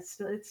 and it's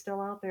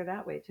still out there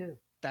that way too.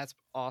 That's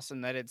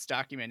awesome that it's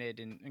documented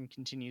and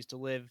continues to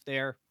live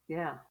there.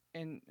 Yeah.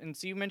 And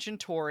so you mentioned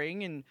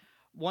touring, and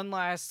one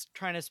last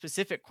kind of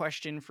specific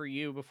question for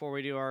you before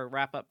we do our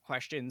wrap up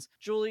questions.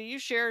 Julie, you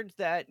shared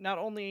that not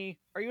only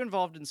are you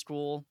involved in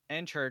school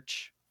and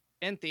church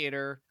and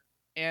theater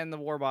and the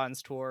War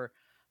Bonds tour,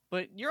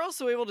 but you're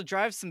also able to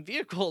drive some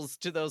vehicles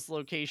to those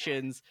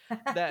locations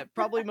that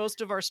probably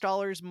most of our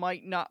scholars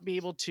might not be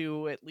able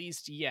to, at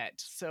least yet.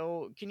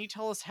 So can you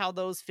tell us how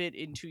those fit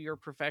into your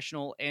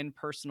professional and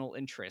personal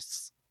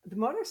interests? The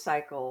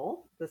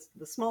motorcycle,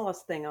 the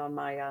smallest thing on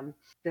my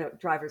the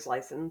driver's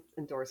license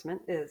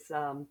endorsement, is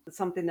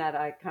something that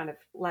I kind of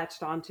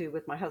latched onto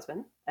with my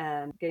husband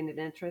and gained an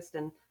interest.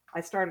 And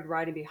I started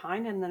riding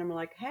behind him. And then I'm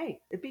like,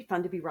 hey, it'd be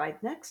fun to be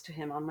right next to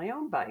him on my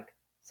own bike.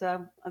 So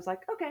I was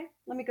like, okay,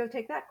 let me go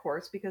take that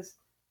course because,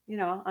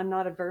 I'm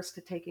not averse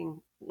to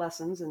taking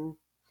lessons and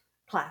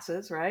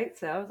classes, right?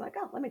 So I was like,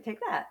 oh, let me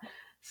take that.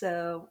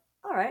 So,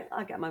 all right,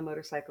 I got my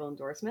motorcycle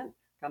endorsement,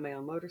 got my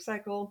own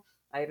motorcycle.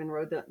 I even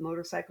rode the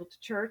motorcycle to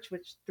church,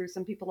 which threw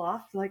some people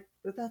off, like,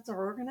 that's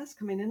our organist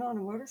coming in on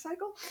a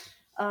motorcycle.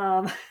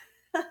 Um,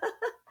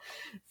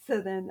 so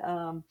then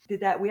did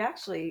that. We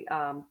actually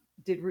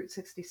did Route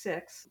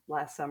 66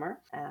 last summer,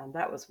 and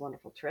that was a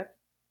wonderful trip.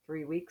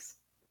 3 weeks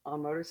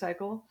on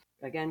motorcycle,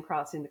 again,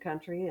 crossing the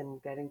country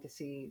and getting to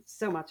see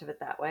so much of it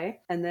that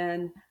way. And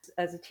then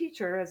as a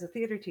teacher, as a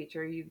theater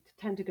teacher, you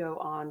tend to go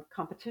on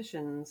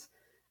competitions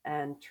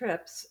and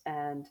trips,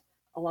 and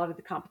a lot of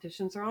the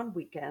competitions are on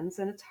weekends,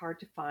 and it's hard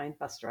to find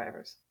bus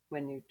drivers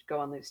when you go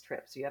on these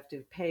trips. You have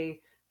to pay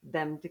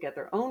them to get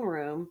their own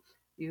room,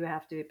 you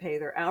have to pay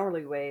their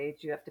hourly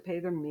wage, you have to pay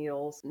their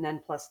meals, and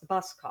then plus the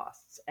bus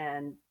costs.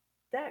 And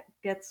that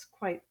gets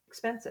quite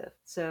expensive.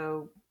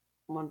 So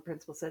one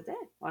principal said, hey,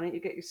 why don't you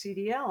get your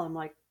CDL? I'm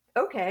like,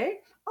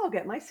 okay, I'll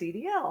get my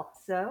CDL.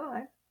 So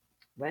I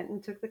went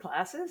and took the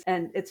classes.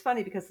 And it's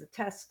funny because the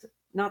test,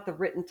 not the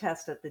written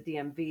test at the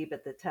DMV,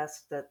 but the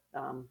test that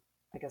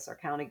I guess our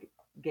county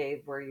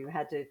gave, where you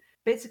had to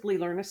basically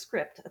learn a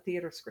script, a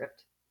theater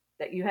script,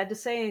 that you had to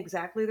say in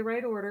exactly the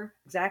right order,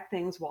 exact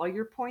things while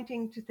you're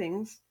pointing to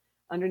things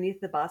underneath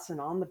the bus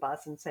and on the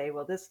bus and say,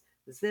 well, this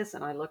is this,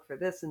 and I look for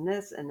this, and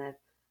then,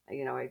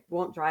 I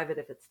won't drive it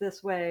if it's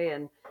this way.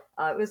 And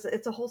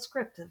it's a whole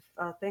script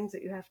of things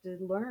that you have to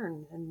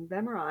learn and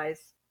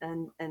memorize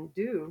and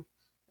do.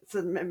 So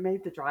it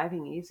made the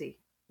driving easy.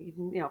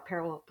 Even,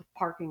 parallel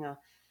parking a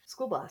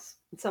school bus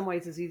in some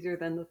ways is easier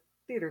than the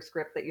theater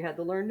script that you had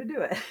to learn to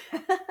do it.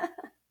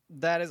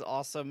 That is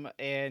awesome,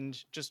 and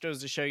just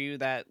goes to show you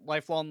that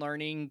lifelong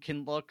learning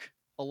can look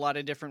a lot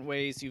of different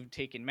ways. You've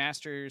taken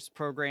master's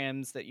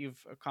programs that you've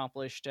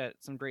accomplished at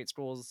some great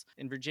schools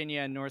in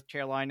Virginia and North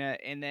Carolina,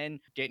 and then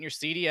getting your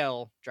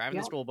CDL, driving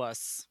the Yep. school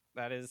bus.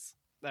 That is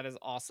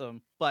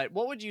awesome. But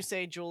what would you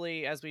say,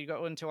 Julie, as we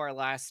go into our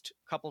last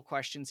couple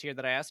questions here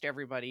that I asked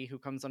everybody who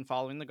comes on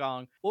Following the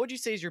Gong, what would you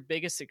say is your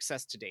biggest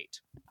success to date?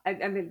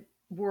 I mean,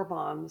 war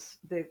bonds,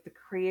 the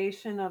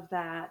creation of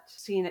that,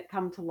 seeing it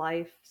come to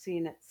life,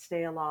 seeing it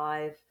stay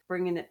alive,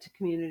 bringing it to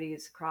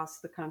communities across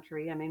the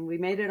country. I mean, we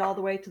made it all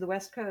the way to the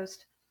West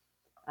Coast,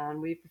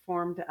 and we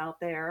performed out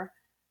there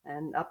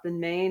and up in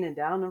Maine and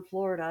down in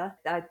Florida.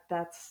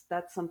 That's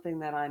something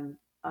that I'm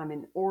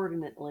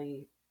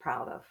inordinately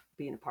proud of,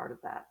 being a part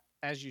of that.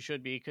 As you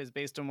should be, because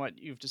based on what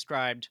you've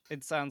described,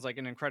 it sounds like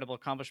an incredible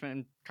accomplishment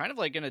and kind of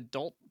like an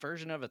adult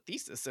version of a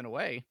thesis in a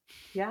way.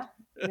 Yeah,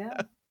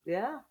 yeah,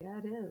 yeah,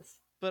 it is.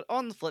 But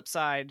on the flip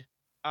side,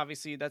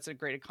 obviously that's a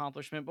great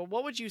accomplishment. But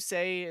what would you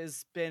say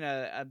has been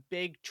a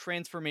big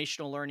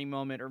transformational learning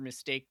moment or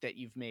mistake that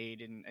you've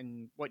made,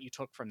 and what you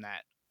took from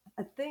that?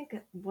 I think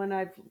when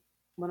I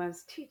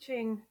was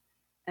teaching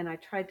and I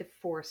tried to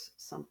force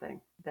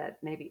something that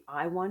maybe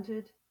I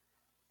wanted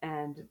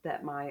and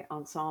that my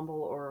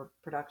ensemble or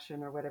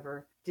production or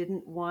whatever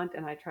didn't want,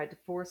 and I tried to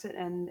force it,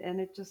 and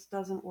it just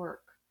doesn't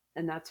work.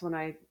 And that's when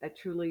I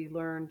truly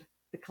learned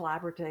the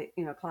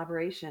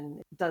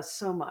collaboration does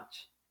so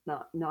much,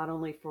 not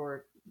only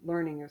for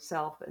learning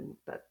yourself and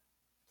but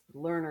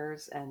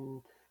learners,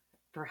 and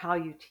for how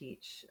you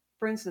teach.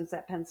 For instance,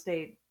 at Penn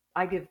State,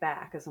 I give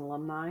back as an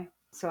alumni.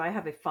 So I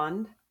have a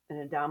fund, an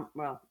endowment.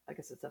 Well, I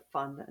guess it's a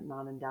fund,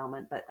 not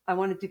endowment, but I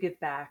wanted to give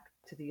back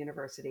to the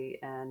university.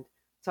 And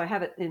so I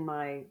have it in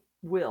my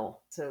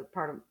will. So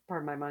part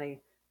of my money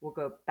will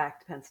go back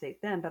to Penn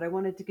State then, but I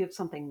wanted to give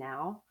something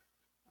now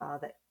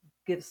that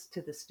gives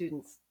to the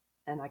students,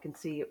 and I can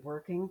see it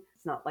working.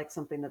 It's not like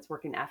something that's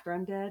working after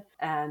I'm dead.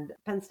 And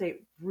Penn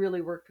State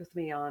really worked with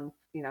me on,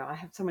 I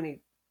have so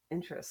many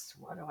interests.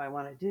 What do I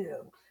want to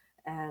do?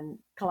 And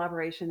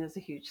collaboration is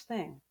a huge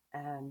thing.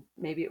 And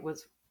maybe it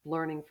was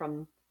learning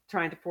from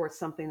trying to force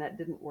something that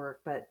didn't work,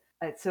 but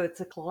so it's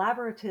a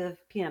collaborative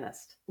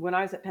pianist. When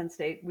I was at Penn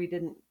State, we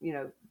didn't,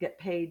 get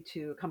paid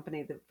to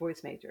accompany the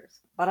voice majors,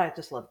 but I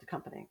just loved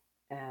accompanying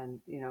and,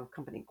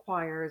 accompanying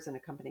choirs and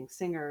accompanying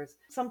singers.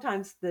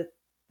 Sometimes the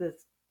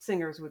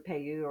singers would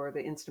pay you, or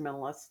the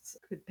instrumentalists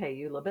could pay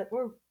you a little bit.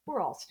 We're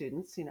all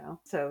students,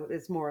 so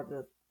it's more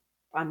of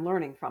I'm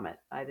learning from it.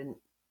 I didn't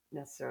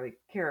necessarily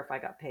care if I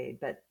got paid,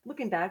 but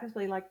looking back, it's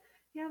really like,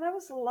 yeah, that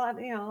was a lot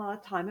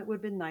of time. It would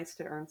have been nice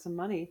to earn some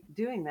money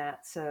doing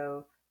that.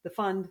 So the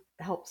fund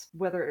helps,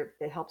 whether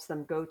it helps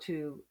them go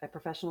to a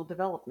professional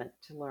development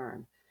to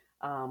learn,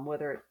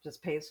 whether it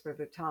just pays for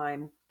their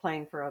time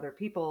playing for other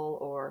people,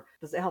 or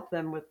does it help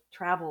them with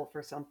travel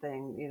for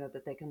something,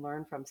 that they can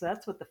learn from. So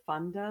that's what the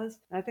fund does.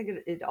 And I think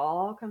it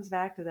all comes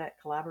back to that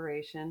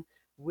collaboration,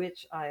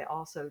 which I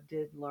also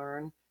did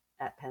learn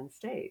at Penn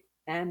State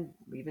and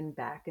even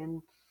back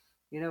in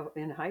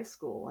in high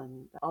school,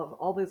 and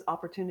all those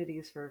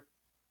opportunities for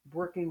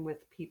working with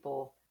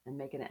people and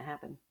making it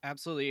happen.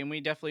 Absolutely. And we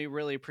definitely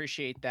really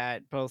appreciate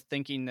that, both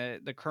thinking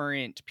the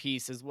current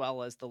piece as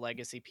well as the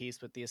legacy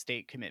piece with the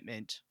estate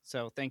commitment.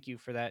 So thank you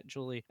for that,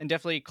 Julie. And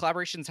definitely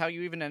collaboration's how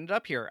you even ended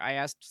up here. I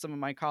asked some of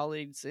my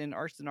colleagues in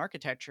arts and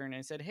architecture, and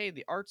I said, hey,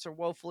 the arts are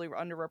woefully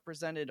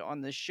underrepresented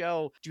on this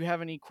show. Do you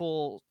have any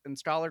cool and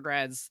scholar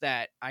grads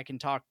that I can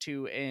talk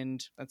to?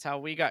 And that's how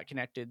we got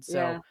connected. So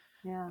Yeah,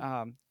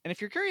 yeah. and if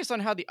you're curious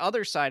on how the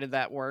other side of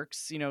that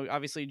works,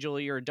 obviously,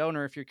 Julie, you're a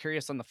donor. If you're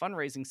curious on the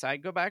fundraising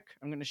side, go back.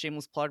 I'm going to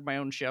shameless plug my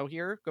own show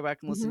here. Go back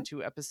and listen Hmm.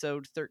 to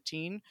episode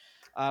 13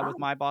 Ah, with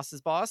my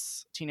boss's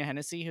boss, Tina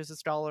Hennessy, who's a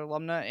scholar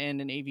alumna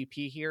and an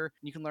AVP here.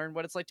 You can learn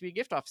what it's like to be a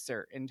gift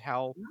officer and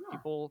how ah,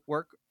 people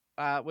work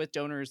with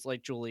donors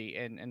like Julie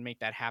and make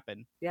that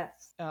happen.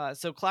 yes.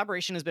 So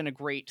collaboration has been a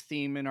great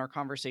theme in our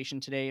conversation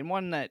today, and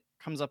one that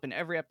comes up in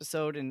every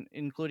episode, and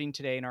including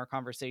today in our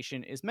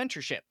conversation, is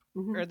mentorship.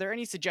 Hmm. Are there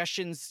any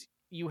suggestions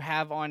you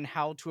have on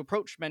how to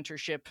approach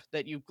mentorship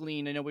that you've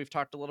gleaned? I know we've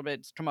talked a little bit,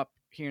 it's come up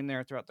here and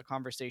there throughout the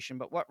conversation,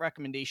 but what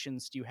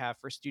recommendations do you have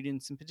for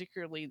students and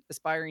particularly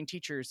aspiring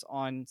teachers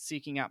on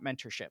seeking out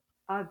mentorship?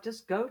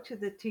 Just go to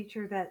the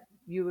teacher that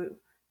you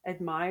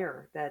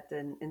admire, that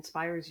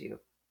inspires you.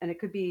 And it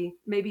could be,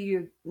 maybe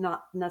you're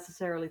not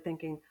necessarily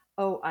thinking,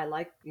 oh, I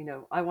like,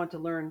 I want to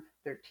learn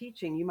their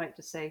teaching. You might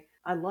just say,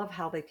 I love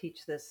how they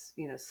teach this,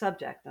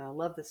 subject, and I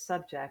love this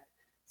subject.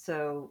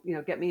 So,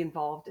 get me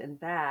involved in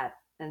that.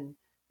 And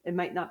it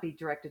might not be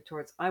directed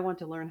towards, I want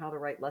to learn how to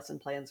write lesson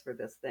plans for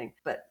this thing,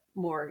 but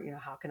more,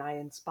 how can I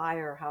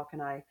inspire? How can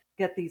I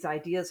get these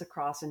ideas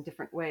across in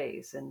different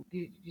ways? And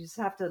you just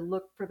have to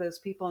look for those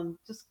people and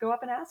just go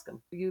up and ask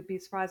them. You'd be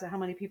surprised at how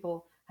many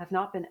people have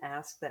not been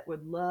asked that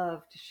would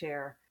love to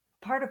share.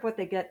 Part of what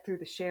they get through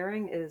the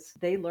sharing is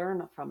they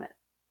learn from it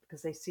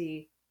because they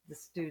see the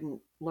student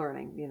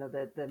learning,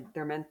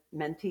 their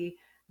mentee,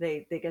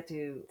 they get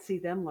to see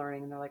them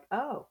learning, and they're like,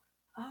 oh,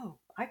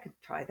 I could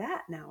try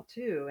that now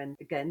too. And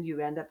again, you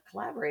end up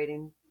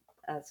collaborating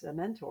as a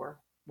mentor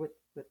with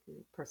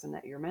the person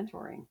that you're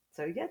mentoring.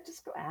 So yeah,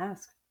 just go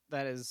ask.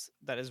 That is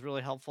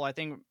really helpful. I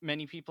think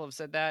many people have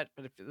said that,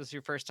 but if this is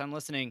your first time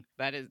listening,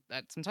 that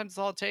sometimes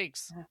all it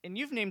takes. Yeah. And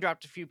you've name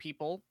dropped a few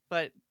people,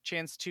 but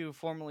chance to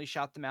formally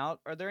shout them out.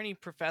 Are there any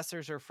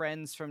professors or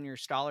friends from your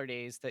scholar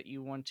days that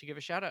you want to give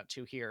a shout out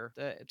to here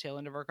at the tail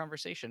end of our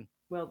conversation?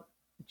 Well,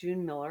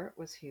 June Miller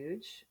was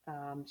huge.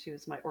 She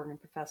was my organ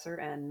professor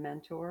and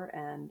mentor,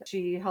 and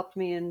she helped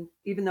me in,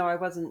 even though I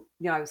wasn't,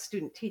 I was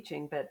student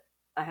teaching, but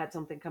I had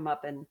something come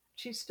up and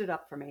she stood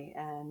up for me.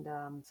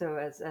 And so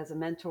as a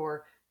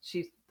mentor,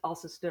 she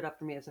also stood up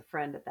for me as a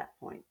friend at that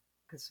point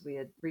because we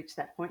had reached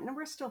that point and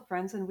we're still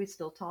friends and we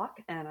still talk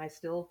and I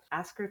still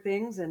ask her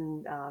things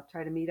and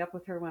try to meet up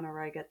with her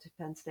whenever I get to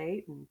Penn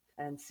State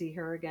and see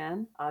her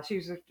again.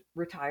 She's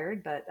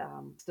retired, but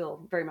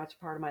still very much a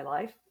part of my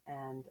life,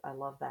 and I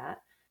love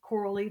that.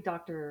 Chorally,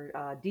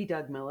 Dr. D.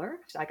 Doug Miller.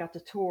 I got to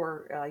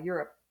tour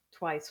Europe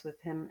twice with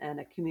him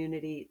and a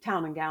community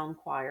town and gown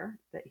choir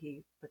that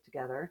he put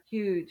together.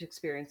 Huge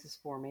experiences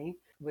for me.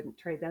 Wouldn't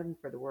trade them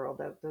for the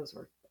world. Those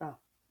were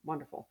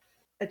wonderful.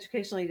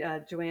 Educationally,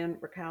 Joanne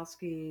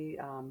Rakowski,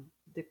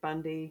 Dick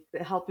Bundy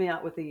helped me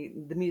out with the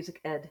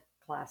music ed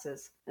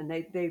classes, and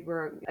they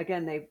were,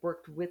 again, they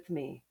worked with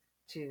me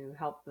to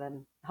help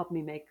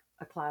me make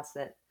a class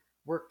that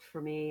worked for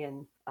me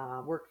and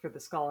worked for the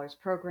scholars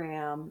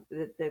program.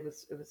 It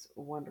was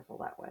wonderful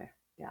that way.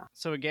 Yeah.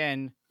 So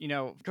again,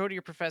 go to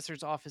your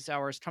professor's office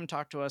hours, come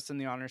talk to us in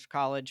the Honors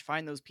College,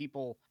 find those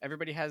people.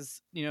 Everybody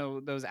has,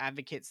 those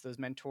advocates, those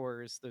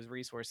mentors, those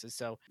resources.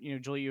 So,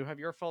 Julie, you have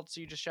your faults,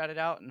 so you just shout it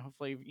out, and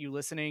hopefully you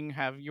listening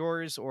have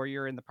yours, or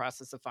you're in the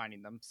process of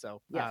finding them.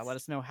 So Yes. let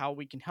us know how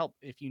we can help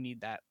if you need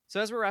that. So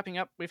as we're wrapping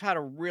up, we've had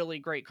a really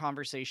great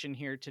conversation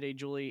here today,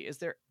 Julie. Is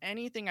there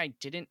anything I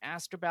didn't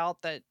ask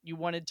about that you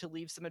wanted to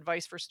leave some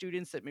advice for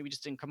students that maybe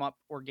just didn't come up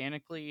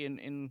organically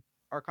in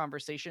our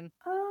conversation?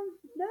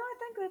 No, I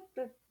think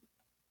that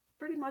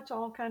pretty much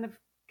all kind of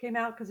came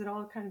out because it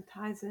all kind of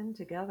ties in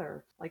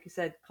together. Like you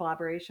said,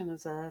 collaboration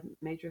is a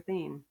major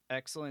theme.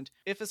 Excellent.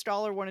 If a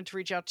scholar wanted to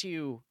reach out to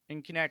you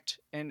and connect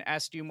and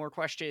ask you more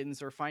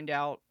questions or find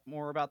out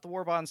more about the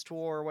War Bonds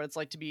Tour, what it's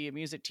like to be a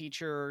music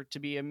teacher, to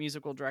be a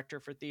musical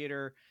director for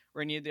theater,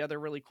 or any of the other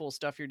really cool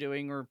stuff you're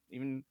doing, or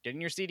even getting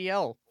your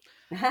CDL,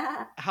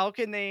 how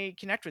can they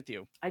connect with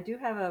you? I do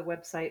have a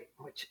website,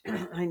 which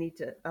I need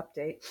to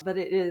update, but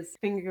it is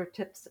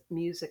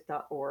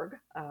fingertipsmusic.org.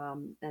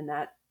 And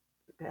that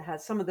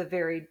has some of the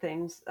varied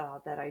things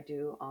that I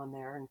do on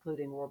there,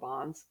 including war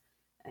bonds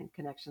and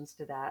connections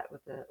to that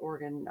with the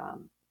Oregon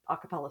a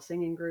cappella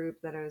singing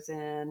group that I was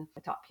in. I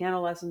taught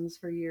piano lessons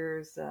for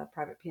years,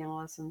 private piano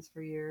lessons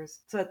for years.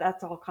 So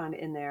that's all kind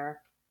of in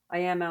there. I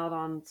am out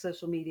on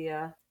social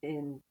media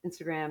in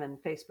Instagram and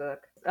Facebook.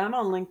 I'm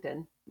on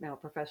LinkedIn,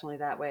 professionally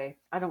that way.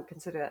 I don't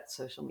consider that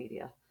social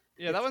media.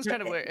 Yeah, that one's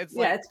kind of weird. It's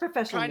Yeah, like it's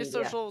professional kind of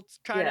media. social, it's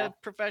kind Yeah.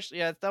 of professional.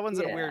 Yeah, that one's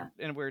Yeah.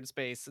 in a weird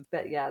space.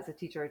 But yeah, as a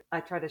teacher, I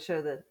try to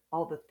show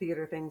all the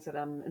theater things that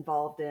I'm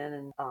involved in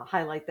and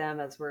highlight them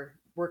as we're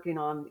working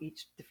on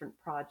each different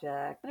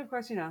project. And of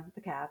course,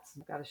 the cats.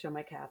 I've got to show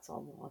my cats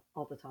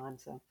all the time.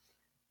 So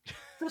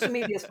social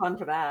media is fun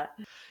for that.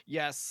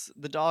 Yes,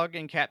 the dog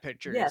and cat Yes.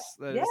 pictures.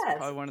 That is Yes.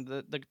 probably one of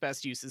the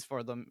best uses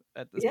for them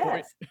at this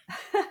point.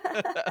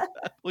 Yes.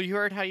 Well, you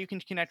heard how you can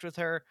connect with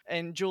her.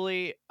 And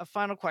Julie, a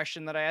final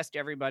question that I ask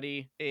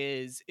everybody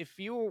is, if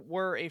you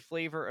were a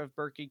flavor of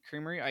Berkey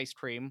Creamery ice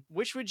cream,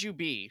 which would you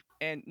be?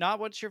 And not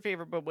what's your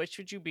favorite, but which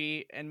would you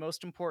be? And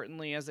most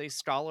importantly, as a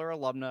scholar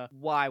alumna,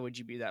 why would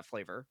you be that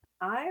flavor?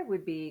 I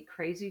would be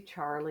Crazy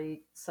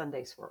Charlie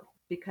Sunday Swirl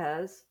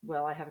because,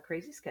 well, I have a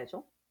crazy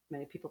schedule.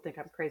 Many people think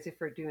I'm crazy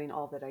for doing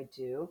all that I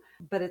do,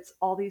 but it's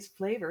all these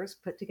flavors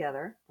put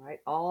together, right?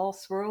 All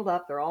swirled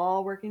up. They're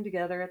all working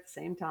together at the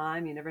same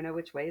time. You never know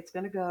which way it's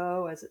going to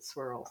go as it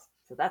swirls.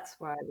 So that's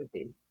where I would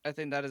be. I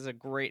think that is a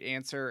great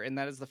answer. And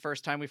that is the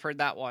first time we've heard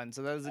that one.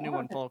 So that is a new Oh,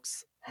 one,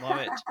 folks. Love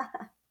it.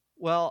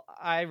 Well,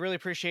 I really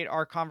appreciate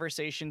our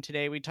conversation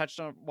today. We touched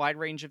on a wide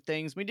range of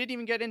things. We didn't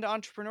even get into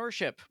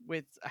entrepreneurship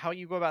with how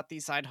you go about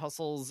these side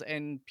hustles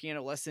and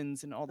piano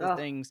lessons and all the oh,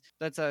 things.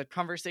 That's a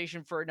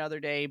conversation for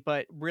another day,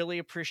 but really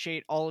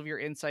appreciate all of your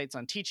insights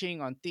on teaching,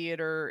 on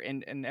theater,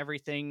 and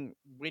everything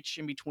which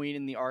in between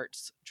in the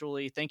arts.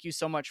 Julie, thank you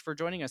so much for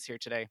joining us here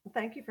today.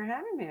 thank you for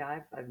having me.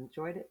 I've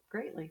enjoyed it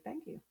greatly.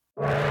 Thank you.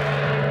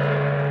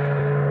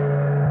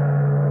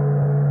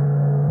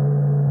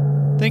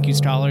 Thank you,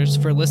 scholars,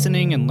 for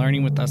listening and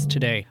learning with us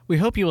today. We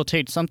hope you will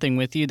take something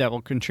with you that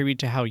will contribute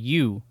to how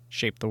you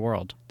shape the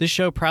world. This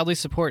show proudly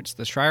supports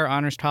the Schreyer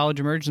Honors College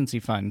Emergency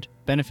Fund,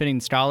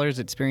 benefiting scholars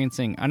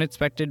experiencing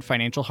unexpected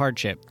financial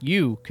hardship.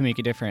 You can make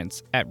a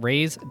difference at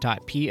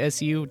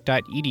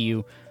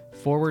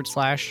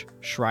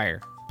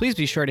raise.psu.edu/Schreyer. Please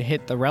be sure to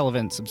hit the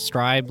relevant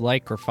subscribe,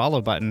 like, or follow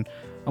button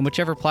on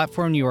whichever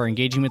platform you are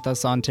engaging with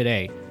us on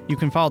today. You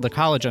can follow the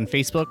college on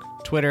Facebook,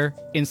 Twitter,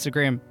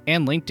 Instagram,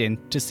 and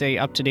LinkedIn to stay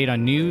up to date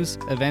on news,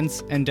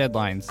 events, and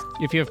deadlines.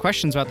 If you have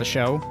questions about the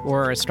show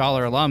or are a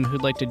scholar alum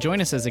who'd like to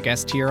join us as a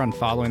guest here on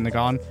Following the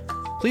Gone,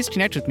 please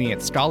connect with me at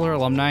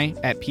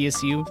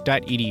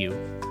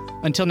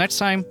scholaralumni@psu.edu. Until next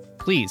time,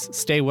 please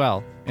stay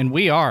well, and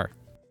we are